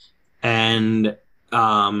gnat and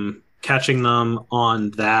catching them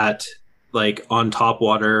on that, like on top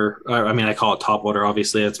water. I mean, I call it top water,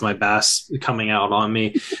 obviously it's my bass coming out on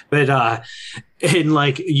me, but in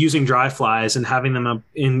like using dry flies and having them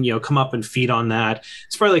come up and feed on that,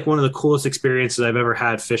 it's probably like one of the coolest experiences I've ever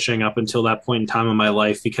had fishing up until that point in time in my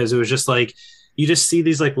life, because it was just like, you just see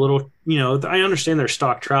these like little, I understand they're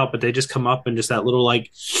stock trout, but they just come up and just that little like,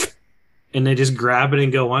 and they just grab it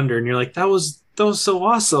and go under, and you're like, that was so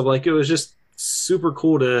awesome. Like it was just super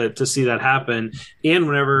cool to see that happen. And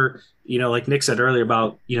whenever like Nick said earlier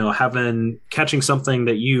about catching something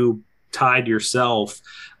that you tied yourself,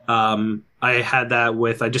 I had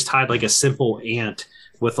that I just tied like a simple ant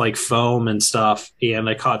with like foam and stuff, and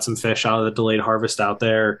I caught some fish out of the delayed harvest out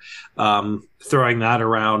there, throwing that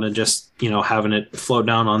around and just having it float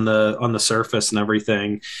down on the surface and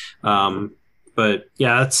everything. But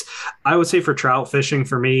yeah, I would say for trout fishing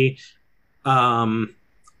for me,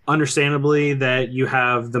 understandably that you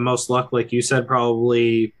have the most luck, like you said,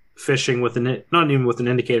 probably fishing with not even with an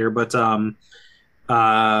indicator, but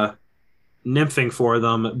nymphing for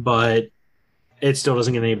them, but it still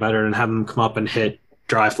doesn't get any better than having them come up and hit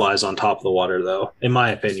dry flies on top of the water, though, in my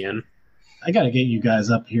opinion. I got to get you guys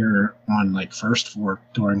up here on like First Fork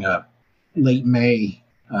during a late May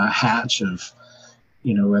hatch of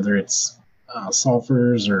whether it's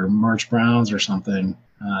sulfurs or March Browns or something,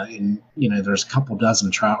 and there's a couple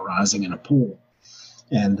dozen trout rising in a pool,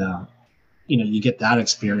 and you get that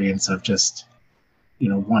experience of just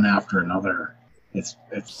one after another. It's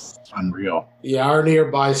unreal. Yeah, our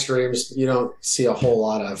nearby streams, you don't see a whole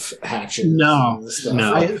lot of hatches. No.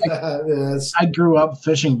 I grew up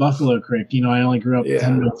fishing Buffalo Creek. I only grew up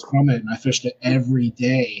 10 minutes from it, and I fished it every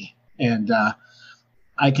day. And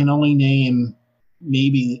I can only name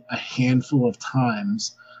maybe a handful of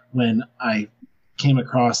times when I came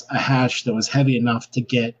across a hatch that was heavy enough to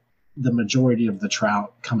get the majority of the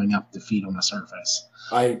trout coming up to feed on the surface.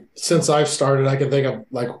 Since I've started, I can think of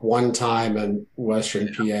like one time in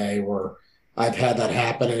Western PA where I've had that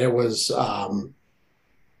happen, and it was out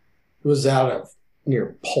of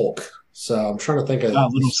near Polk. So I'm trying to think of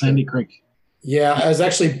Little Sandy Creek. Yeah, it was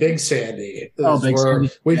actually Big Sandy. Big Sandy.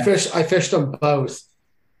 I fished them both,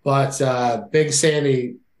 but Big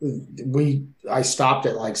Sandy, I stopped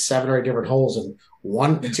at like 7 or 8 different holes, and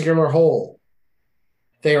one particular hole,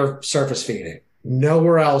 they are surface feeding.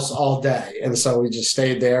 Nowhere else all day. And so we just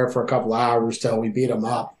stayed there for a couple hours till we beat them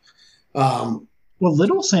up. Well,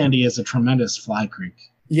 Little Sandy is a tremendous fly creek.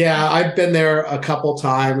 Yeah, I've been there a couple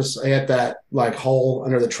times. I hit that like hole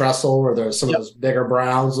under the trestle where there's some of those bigger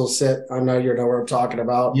browns will sit. I know you know what I'm talking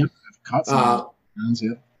about. Yep, I've caught some browns,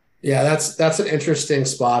 Yeah, that's an interesting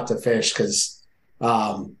spot to fish because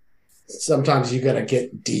sometimes you got to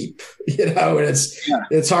get deep, and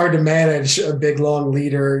it's hard to manage a big long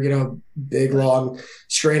leader, big long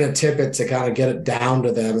strain of tippet to kind of get it down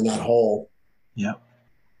to them in that hole. Yep.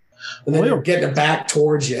 And then you're getting it back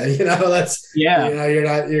towards you,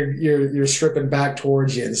 you're stripping back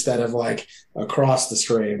towards you instead of like across the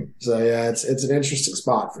stream. So yeah, it's an interesting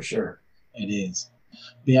spot for sure. It is.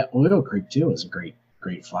 But yeah, Oil Creek too is a great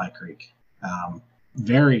fly creek.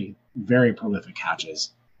 Very, very prolific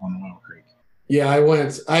hatches on Oil Creek. Yeah, I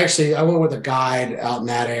went with a guide out in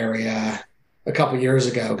that area a couple years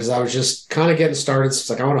ago because I was just kind of getting started. So it's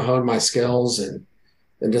like I want to hone my skills and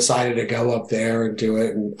decided to go up there and do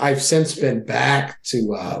it. And I've since been back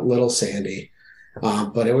to Little Sandy,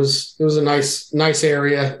 but it was a nice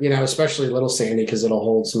area, especially Little Sandy because it'll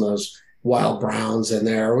hold some of those wild browns in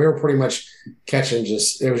there. We were pretty much catching it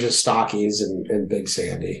was just stockies and Big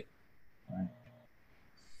Sandy. Right.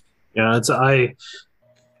 Yeah,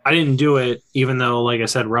 I didn't do it, even though, like I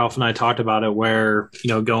said, Ralph and I talked about it where,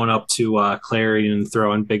 going up to Clary and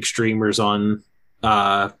throwing big streamers on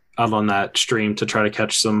out on that stream to try to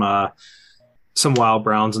catch some wild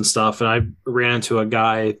browns and stuff. And I ran into a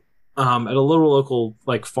guy at a little local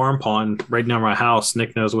like farm pond right near my house.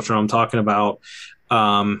 Nick knows which one I'm talking about.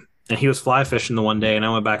 And he was fly fishing the one day, and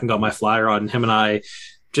I went back and got my fly rod, and him and I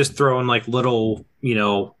just throwing like little,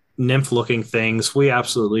 nymph looking things. We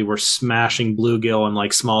absolutely were smashing bluegill and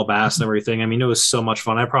like small bass and everything. I mean, it was so much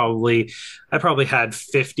fun. I probably had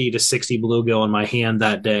 50 to 60 bluegill in my hand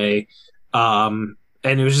that day. And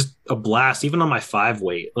it was just a blast, even on my 5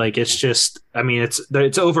 weight. Like, it's just, I mean,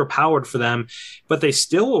 it's overpowered for them, but they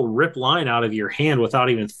still will rip line out of your hand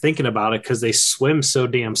without even thinking about it because they swim so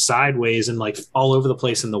damn sideways and like all over the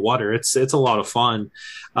place in the water. It's a lot of fun.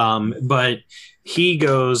 But he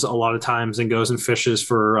goes a lot of times and goes and fishes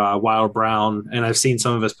for wild brown, and I've seen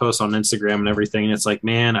some of his posts on Instagram and everything, and it's like,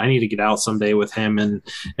 man, I need to get out someday with him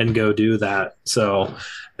and go do that. So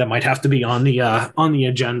that might have to be on the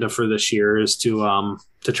agenda for this year, is to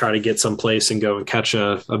try to get someplace and go and catch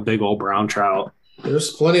a big old brown trout.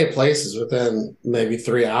 There's plenty of places within maybe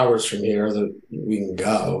 3 hours from here that we can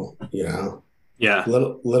go, Yeah.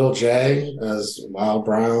 Little J as wild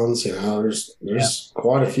browns, there's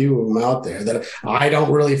quite a few of them out there that I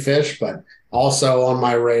don't really fish, but also on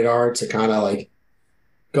my radar to kind of like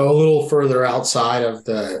go a little further outside of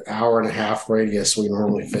the hour and a half radius we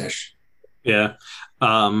normally fish. Yeah.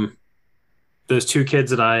 Those 2 kids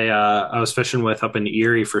that I was fishing with up in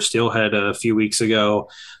Erie for steelhead a few weeks ago,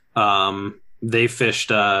 they fished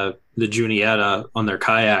the Juniata on their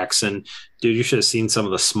kayaks, and dude, you should have seen some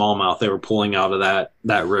of the smallmouth they were pulling out of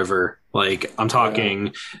that river. Like, I'm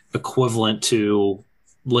talking equivalent to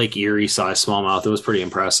Lake Erie size smallmouth. It was pretty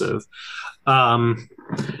impressive.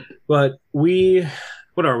 But we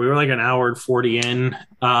were like an hour and 40 in.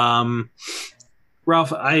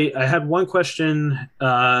 Ralph, I had one question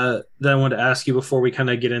that I wanted to ask you before we kind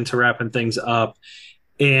of get into wrapping things up.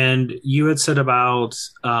 And you had said about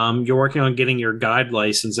you're working on getting your guide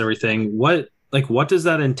license and everything. What does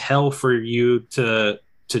that entail for you to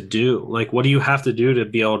do? Like, what do you have to do to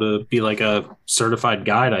be able to be like a certified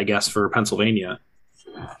guide, I guess, for Pennsylvania?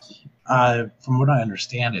 From what I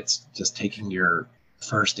understand, it's just taking your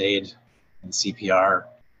first aid and CPR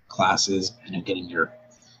classes and getting your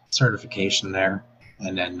certification there,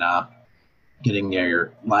 and then getting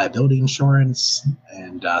your liability insurance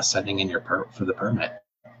and sending in your for the permit.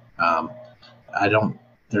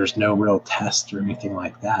 There's no real test or anything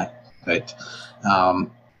like that, but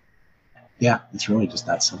yeah, it's really just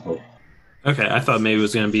that simple. Okay, I thought maybe it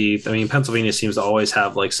was going to be. I mean, Pennsylvania seems to always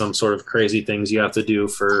have like some sort of crazy things you have to do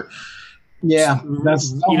for. Yeah,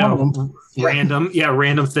 that's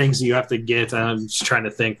random things you have to get. And I'm just trying to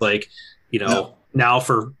think like, now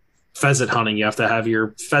for pheasant hunting, you have to have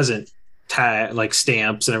your pheasant tag, like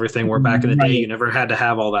stamps and everything. Where back in the day, you never had to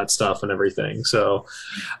have all that stuff and everything. So,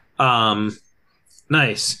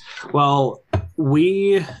 nice. Well,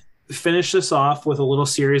 we finished this off with a little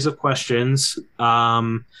series of questions.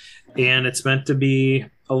 And it's meant to be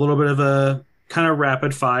a little bit of a kind of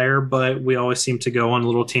rapid fire, but we always seem to go on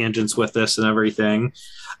little tangents with this and everything.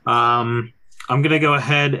 I'm going to go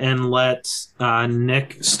ahead and let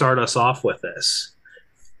Nick start us off with this.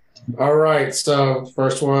 All right. So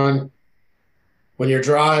first one, when you're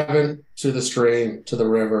driving to the stream, to the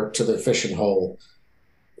river, to the fishing hole,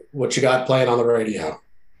 what you got playing on the radio?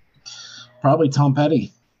 Probably Tom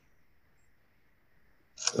Petty.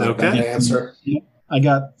 Okay. Answer. Yep. I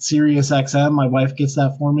got Sirius XM. My wife gets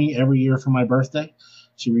that for me every year for my birthday.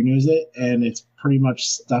 She renews it, and it's pretty much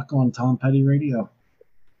stuck on Tom Petty radio.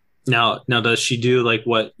 Now, does she do like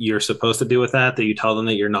what you're supposed to do with that? That you tell them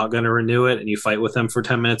that you're not going to renew it, and you fight with them for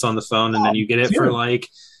 10 minutes on the phone, and then you get it for like.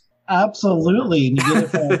 Absolutely, and you get it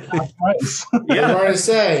for like half price. Yeah, I'm going to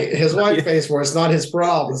say his wife pays for it. It's not his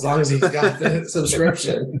problem as long as he's got the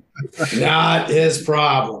subscription. Not his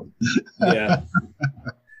problem. Yeah.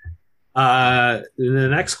 The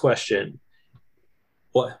next question.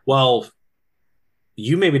 Well,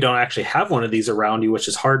 you maybe don't actually have one of these around you, which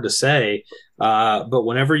is hard to say. But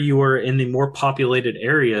whenever you were in the more populated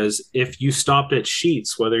areas, if you stopped at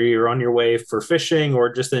Sheetz, whether you're on your way for fishing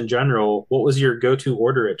or just in general, what was your go-to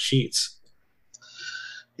order at Sheetz?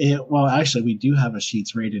 Well, actually, we do have a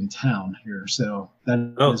Sheetz right in town here, so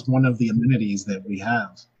that is one of the amenities that we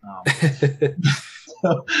have.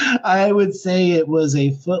 So I would say it was a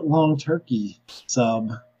foot-long turkey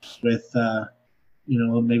sub with,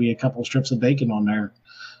 maybe a couple strips of bacon on there,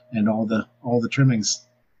 and all the trimmings.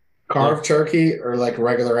 Carved turkey or like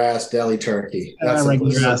regular ass deli turkey?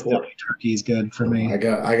 Regular ass deli turkey is good for me. I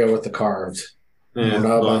go with the carved. I don't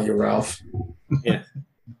know about you, Ralph. Yeah.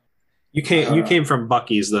 You came from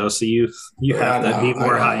Buc-ee's though, so you have to be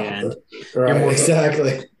more high end. Right,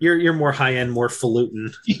 exactly. You're more high end, more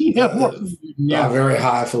falutin. Yeah, very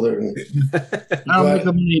highfalutin. I don't make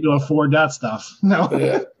the money to afford that stuff. No.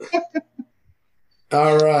 Yeah.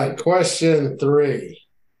 All right, question 3.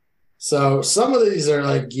 So some of these are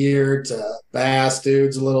like geared to bass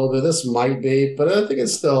dudes a little bit. This might be, but I think it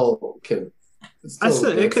still can.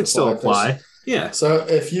 It could still apply. Yeah. So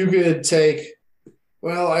if you could take.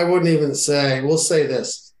 Well, I wouldn't even say, we'll say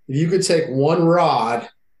this. If you could take one rod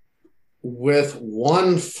with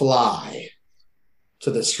one fly to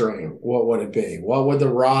the stream, what would it be? What would the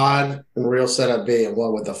rod and reel setup be, and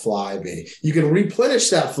what would the fly be? You can replenish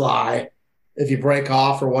that fly if you break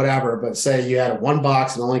off or whatever, but say you had one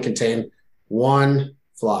box and only contained one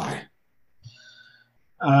fly.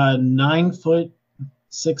 9 foot,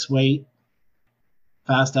 6 weight,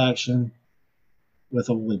 fast action with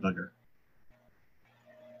a woolly bugger.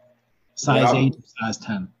 Size 8, size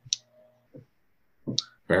 10.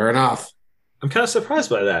 Fair enough. I'm kind of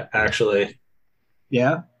surprised by that, actually.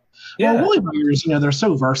 Yeah. Well, woolly buggers, they're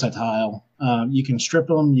so versatile. You can strip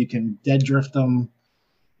them, you can dead drift them,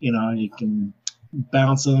 you can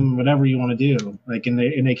bounce them, whatever you want to do. Like, and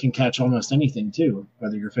they can catch almost anything too,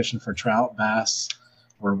 whether you're fishing for trout, bass,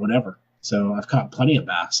 or whatever. So I've caught plenty of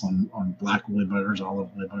bass on black woolly buggers,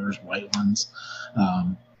 olive woolly buggers, white ones.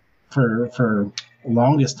 For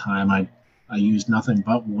longest time, I used nothing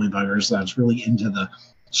but woolly buggers. I was really into the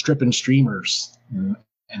stripping streamers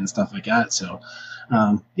and stuff like that. So,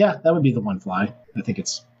 that would be the one fly. I think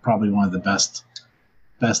it's probably one of the best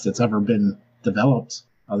that's ever been developed,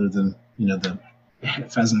 other than the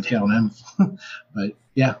pheasant tail nymph. But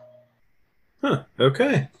yeah. Huh.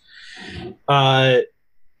 Okay.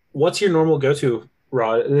 What's your normal go-to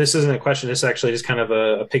rod? This isn't a question. This is actually just kind of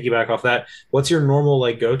a piggyback off that. What's your normal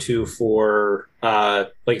go-to for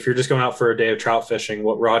if you're just going out for a day of trout fishing?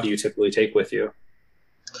 What rod do you typically take with you?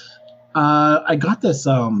 I got this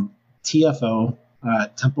TFO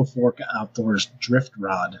Temple Fork Outdoors drift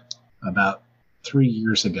rod about 3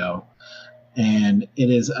 years ago, and it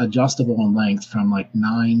is adjustable in length from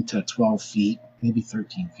 9 to 12 feet, maybe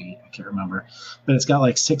 13 feet. I can't remember, but it's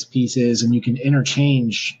got 6 pieces, and you can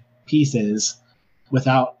interchange pieces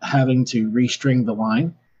without having to restring the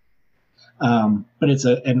line. But it's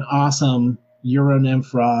an awesome Euro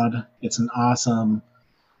nymph rod. It's an awesome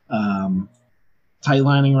tight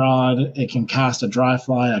lining rod. It can cast a dry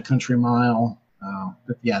fly a country mile.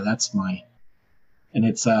 But yeah, that's and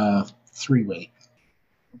it's 3-weight.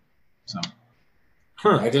 So,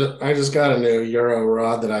 I just got a new Euro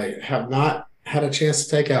rod that I have not had a chance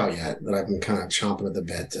to take out yet, that I've been kind of chomping at the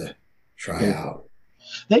bit to try out.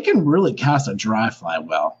 They can really cast a dry fly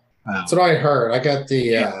well. That's what I heard. I got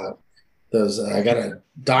I got a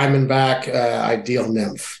Diamondback Ideal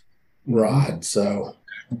Nymph rod. So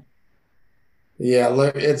yeah,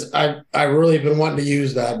 look, I really been wanting to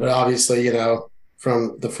use that, but obviously,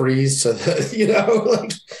 from the freeze to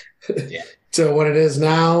the, to what it is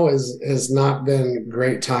now has not been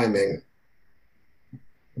great timing.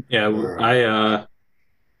 Yeah,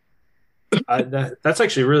 that's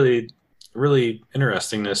actually really, really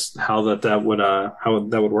interesting. How that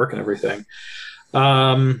would work and everything.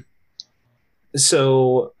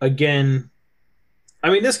 So again, I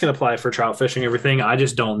mean, this can apply for trout fishing, everything. I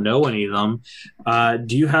just don't know any of them.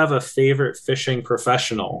 Do you have a favorite fishing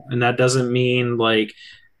professional? And that doesn't mean like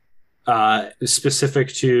specific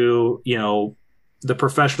to, the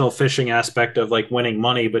professional fishing aspect of like winning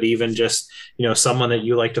money, but even just, someone that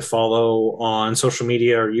you like to follow on social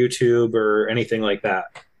media or YouTube or anything like that.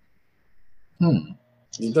 It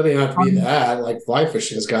doesn't even have to be that. Like fly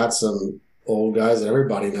fishing's got some old guys that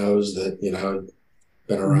everybody knows that, been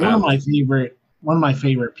around. One of my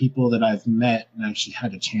favorite people that I've met and actually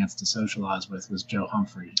had a chance to socialize with was Joe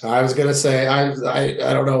Humphrey. I was gonna say I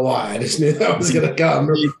don't know why. I just knew that was gonna come.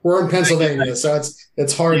 We're in Pennsylvania, so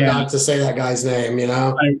it's hard not to say that guy's name,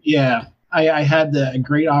 I had a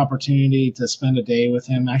great opportunity to spend a day with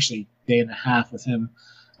him, actually day and a half with him.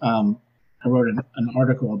 I wrote an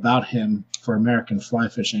article about him for American Fly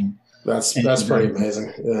Fishing. That's pretty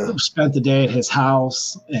amazing. Yeah. Spent the day at his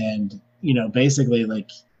house, and basically like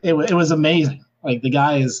it was amazing. Like the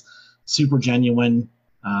guy is super genuine.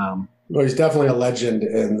 Well, he's definitely a legend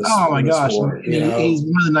in the oh my gosh, sport, he's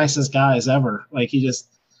one of the nicest guys ever. Like he just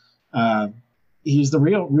he's the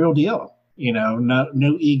real deal.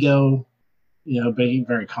 No ego. Being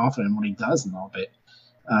very confident in what he does and all, but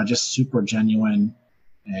just super genuine,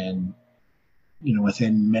 and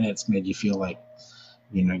within minutes made you feel like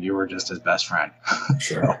you were just his best friend.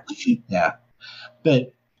 Sure. Yeah,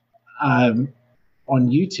 but on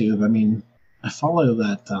YouTube, I mean, I follow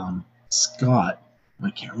that Scott.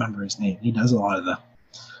 I can't remember his name. He does a lot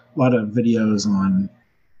of videos on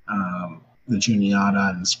the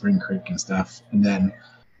Juniata and Spring Creek and stuff, and then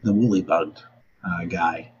the Woolly Bug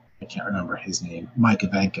guy. I can't remember his name. Mike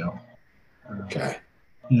Evanko. Okay.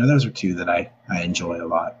 Those are two that I enjoy a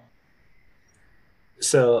lot.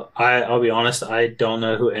 So I'll be honest, I don't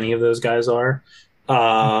know who any of those guys are.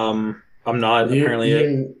 I'm not apparently.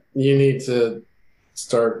 You need to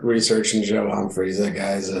start researching Joe Humphreys. That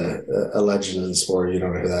guy's a legend in the sport. You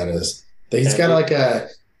don't know who that is. He's got like a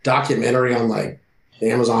documentary on like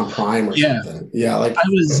Amazon Prime or something. Yeah, like I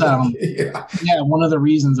was. One of the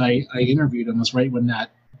reasons I interviewed him was right when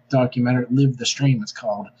that documentary "Live the Stream" it's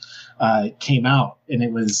called came out, and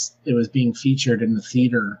it was being featured in the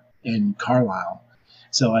theater in Carlisle.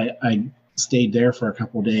 So I stayed there for a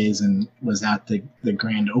couple of days and was at the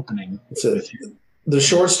grand opening with him. The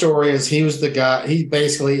short story is he was the guy. He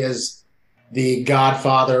basically is the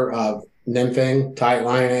godfather of nymphing, tight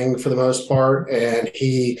lining for the most part, and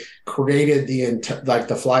he created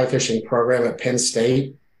the fly fishing program at Penn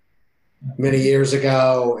State many years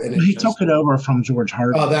ago. And he took it over from George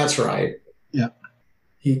Harden. Oh, that's right. Yeah.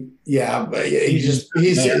 He's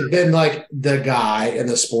been like the guy in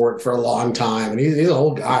the sport for a long time, and he's an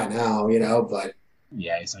old guy now, but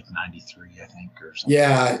yeah, he's like 93, I think, or something.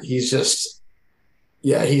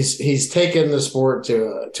 Yeah, he's taken the sport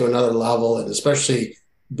to another level, and especially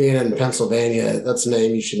being in Pennsylvania, that's a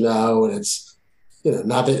name you should know, and it's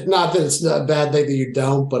not that it's a bad thing that you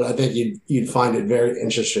don't, but I think you'd find it very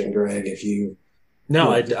interesting, Greg, if you.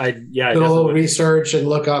 No, I do a little research and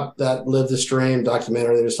look up that "Live the Stream"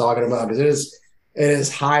 documentary that he was talking about, because it is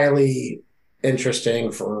highly interesting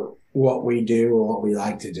for what we do and what we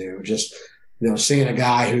like to do. Just seeing a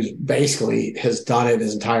guy who's basically has done it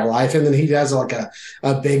his entire life, and then he does like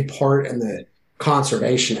a big part in the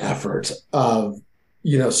conservation effort of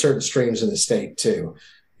certain streams in the state too.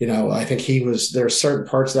 I think there are certain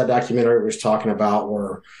parts of that documentary he was talking about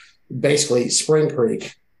where basically Spring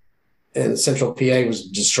Creek in central PA was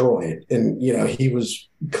destroyed. And, he was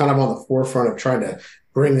kind of on the forefront of trying to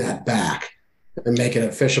bring that back and make it a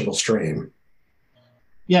fishable stream.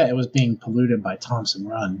 Yeah, it was being polluted by Thompson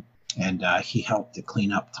Run, and he helped to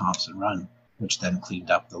clean up Thompson Run, which then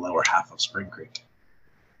cleaned up the lower half of Spring Creek.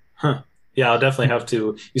 Huh. Yeah, I'll definitely have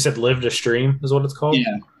to. You said Live to Stream is what it's called?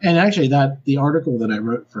 Yeah, and actually, the article that I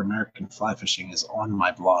wrote for American Fly Fishing is on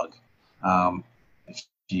my blog. If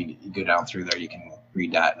you go down through there, you can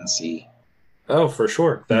read that and see. Oh, for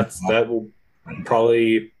sure. That will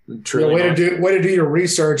probably truly. Way to do your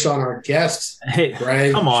research on our guests. Hey,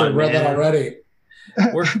 Greg. come on, Should have read that already.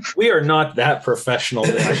 We are not that professional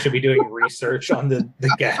that I should be doing research on the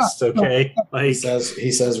guests. Okay, like he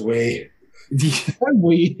says we.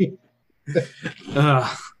 We.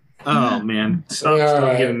 Oh man,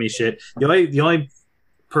 stop giving me shit. The only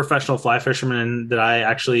professional fly fisherman that I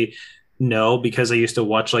actually know, because I used to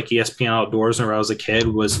watch like ESPN Outdoors when I was a kid,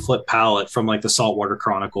 was Flip Pallett from like the Saltwater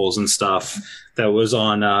Chronicles and stuff that was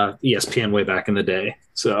on ESPN way back in the day.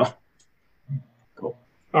 So cool.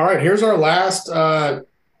 All right, here's our last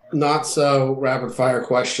not so rapid fire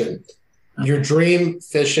question. Your dream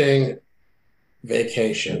fishing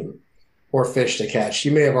vacation or fish to catch.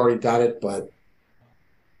 You may have already done it, but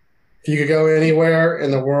if you could go anywhere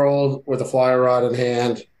in the world with a fly rod in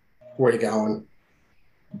hand, where are you going?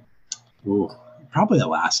 Ooh, probably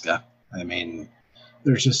Alaska. I mean,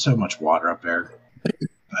 there's just so much water up there.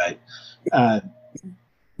 But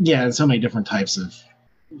yeah, and so many different types of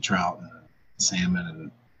trout and salmon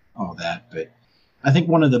and all that. But I think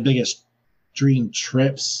one of the biggest dream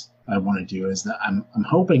trips I want to do is that I'm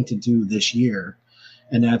hoping to do this year,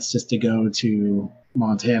 and that's just to go to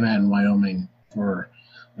Montana and Wyoming for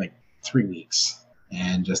like 3 weeks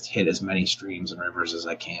and just hit as many streams and rivers as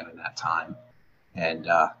I can in that time. And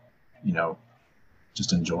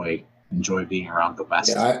just enjoy being around the West.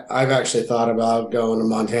 Yeah, I've actually thought about going to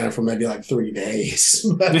Montana for maybe like 3 days.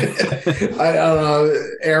 But I don't know.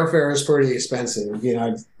 Airfare is pretty expensive,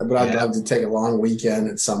 but I'd love to take a long weekend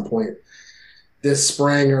at some point this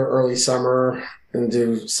spring or early summer and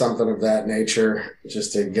do something of that nature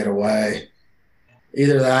just to get away.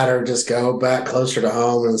 Either that or just go back closer to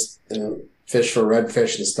home and fish for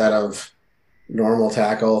redfish instead of normal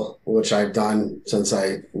tackle, which I've done since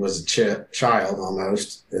I was a child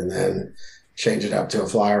almost, and then change it up to a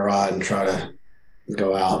fly rod and try to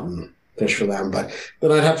go out and fish for them. But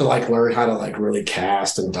then I'd have to learn how to really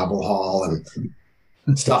cast and double haul and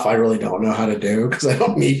stuff I really don't know how to do because I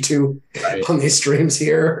don't need to on these streams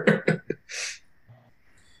here.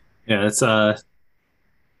 Yeah, it's that'd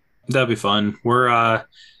be fun. We're I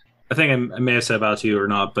think I may have said about to you or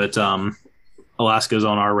not, but Alaska's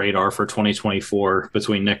on our radar for 2024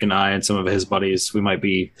 between Nick and I and some of his buddies. We might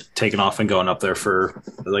be taking off and going up there for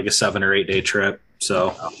like a 7 or 8 day trip. So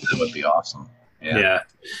that would be awesome. Yeah.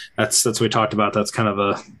 That's what we talked about. That's kind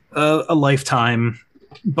of a lifetime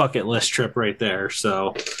bucket list trip right there.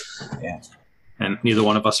 So yeah. And neither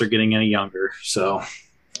one of us are getting any younger. So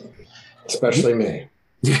especially me.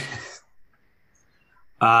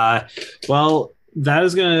 Well, that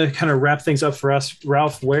is going to kind of wrap things up for us.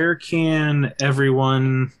 Ralph, where can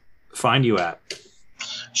everyone find you at?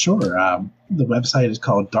 Sure. The website is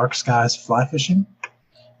called Dark Skies Fly Fishing,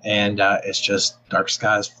 and it's just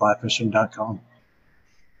darkskiesflyfishing.com.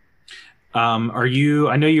 I know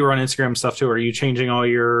you were on Instagram stuff too. Are you changing all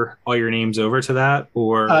your names over to that,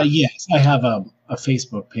 or? Yes, I have a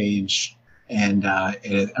Facebook page, and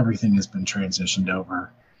everything has been transitioned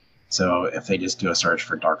over. So if they just do a search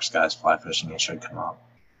for Dark Skies Fly Fishing, it should come up.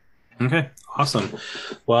 Okay, awesome.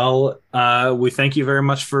 Well, we thank you very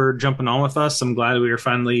much for jumping on with us. I'm glad we were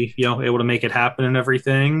finally, able to make it happen and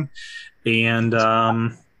everything. And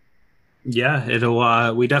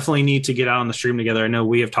we definitely need to get out on the stream together. I know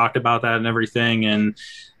we have talked about that and everything. And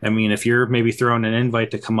I mean, if you're maybe throwing an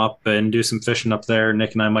invite to come up and do some fishing up there,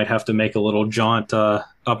 Nick and I might have to make a little jaunt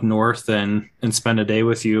up north and spend a day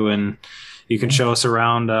with you, and you can show us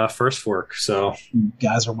around First Fork. So you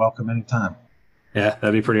guys are welcome anytime. Yeah,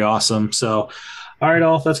 that'd be pretty awesome. So, all right,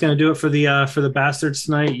 all, that's going to do it for the Bastards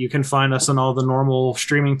tonight. You can find us on all the normal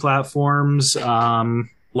streaming platforms.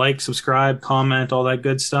 Like, subscribe, comment, all that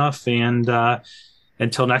good stuff. And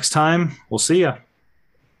until next time, we'll see ya.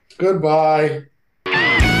 Goodbye.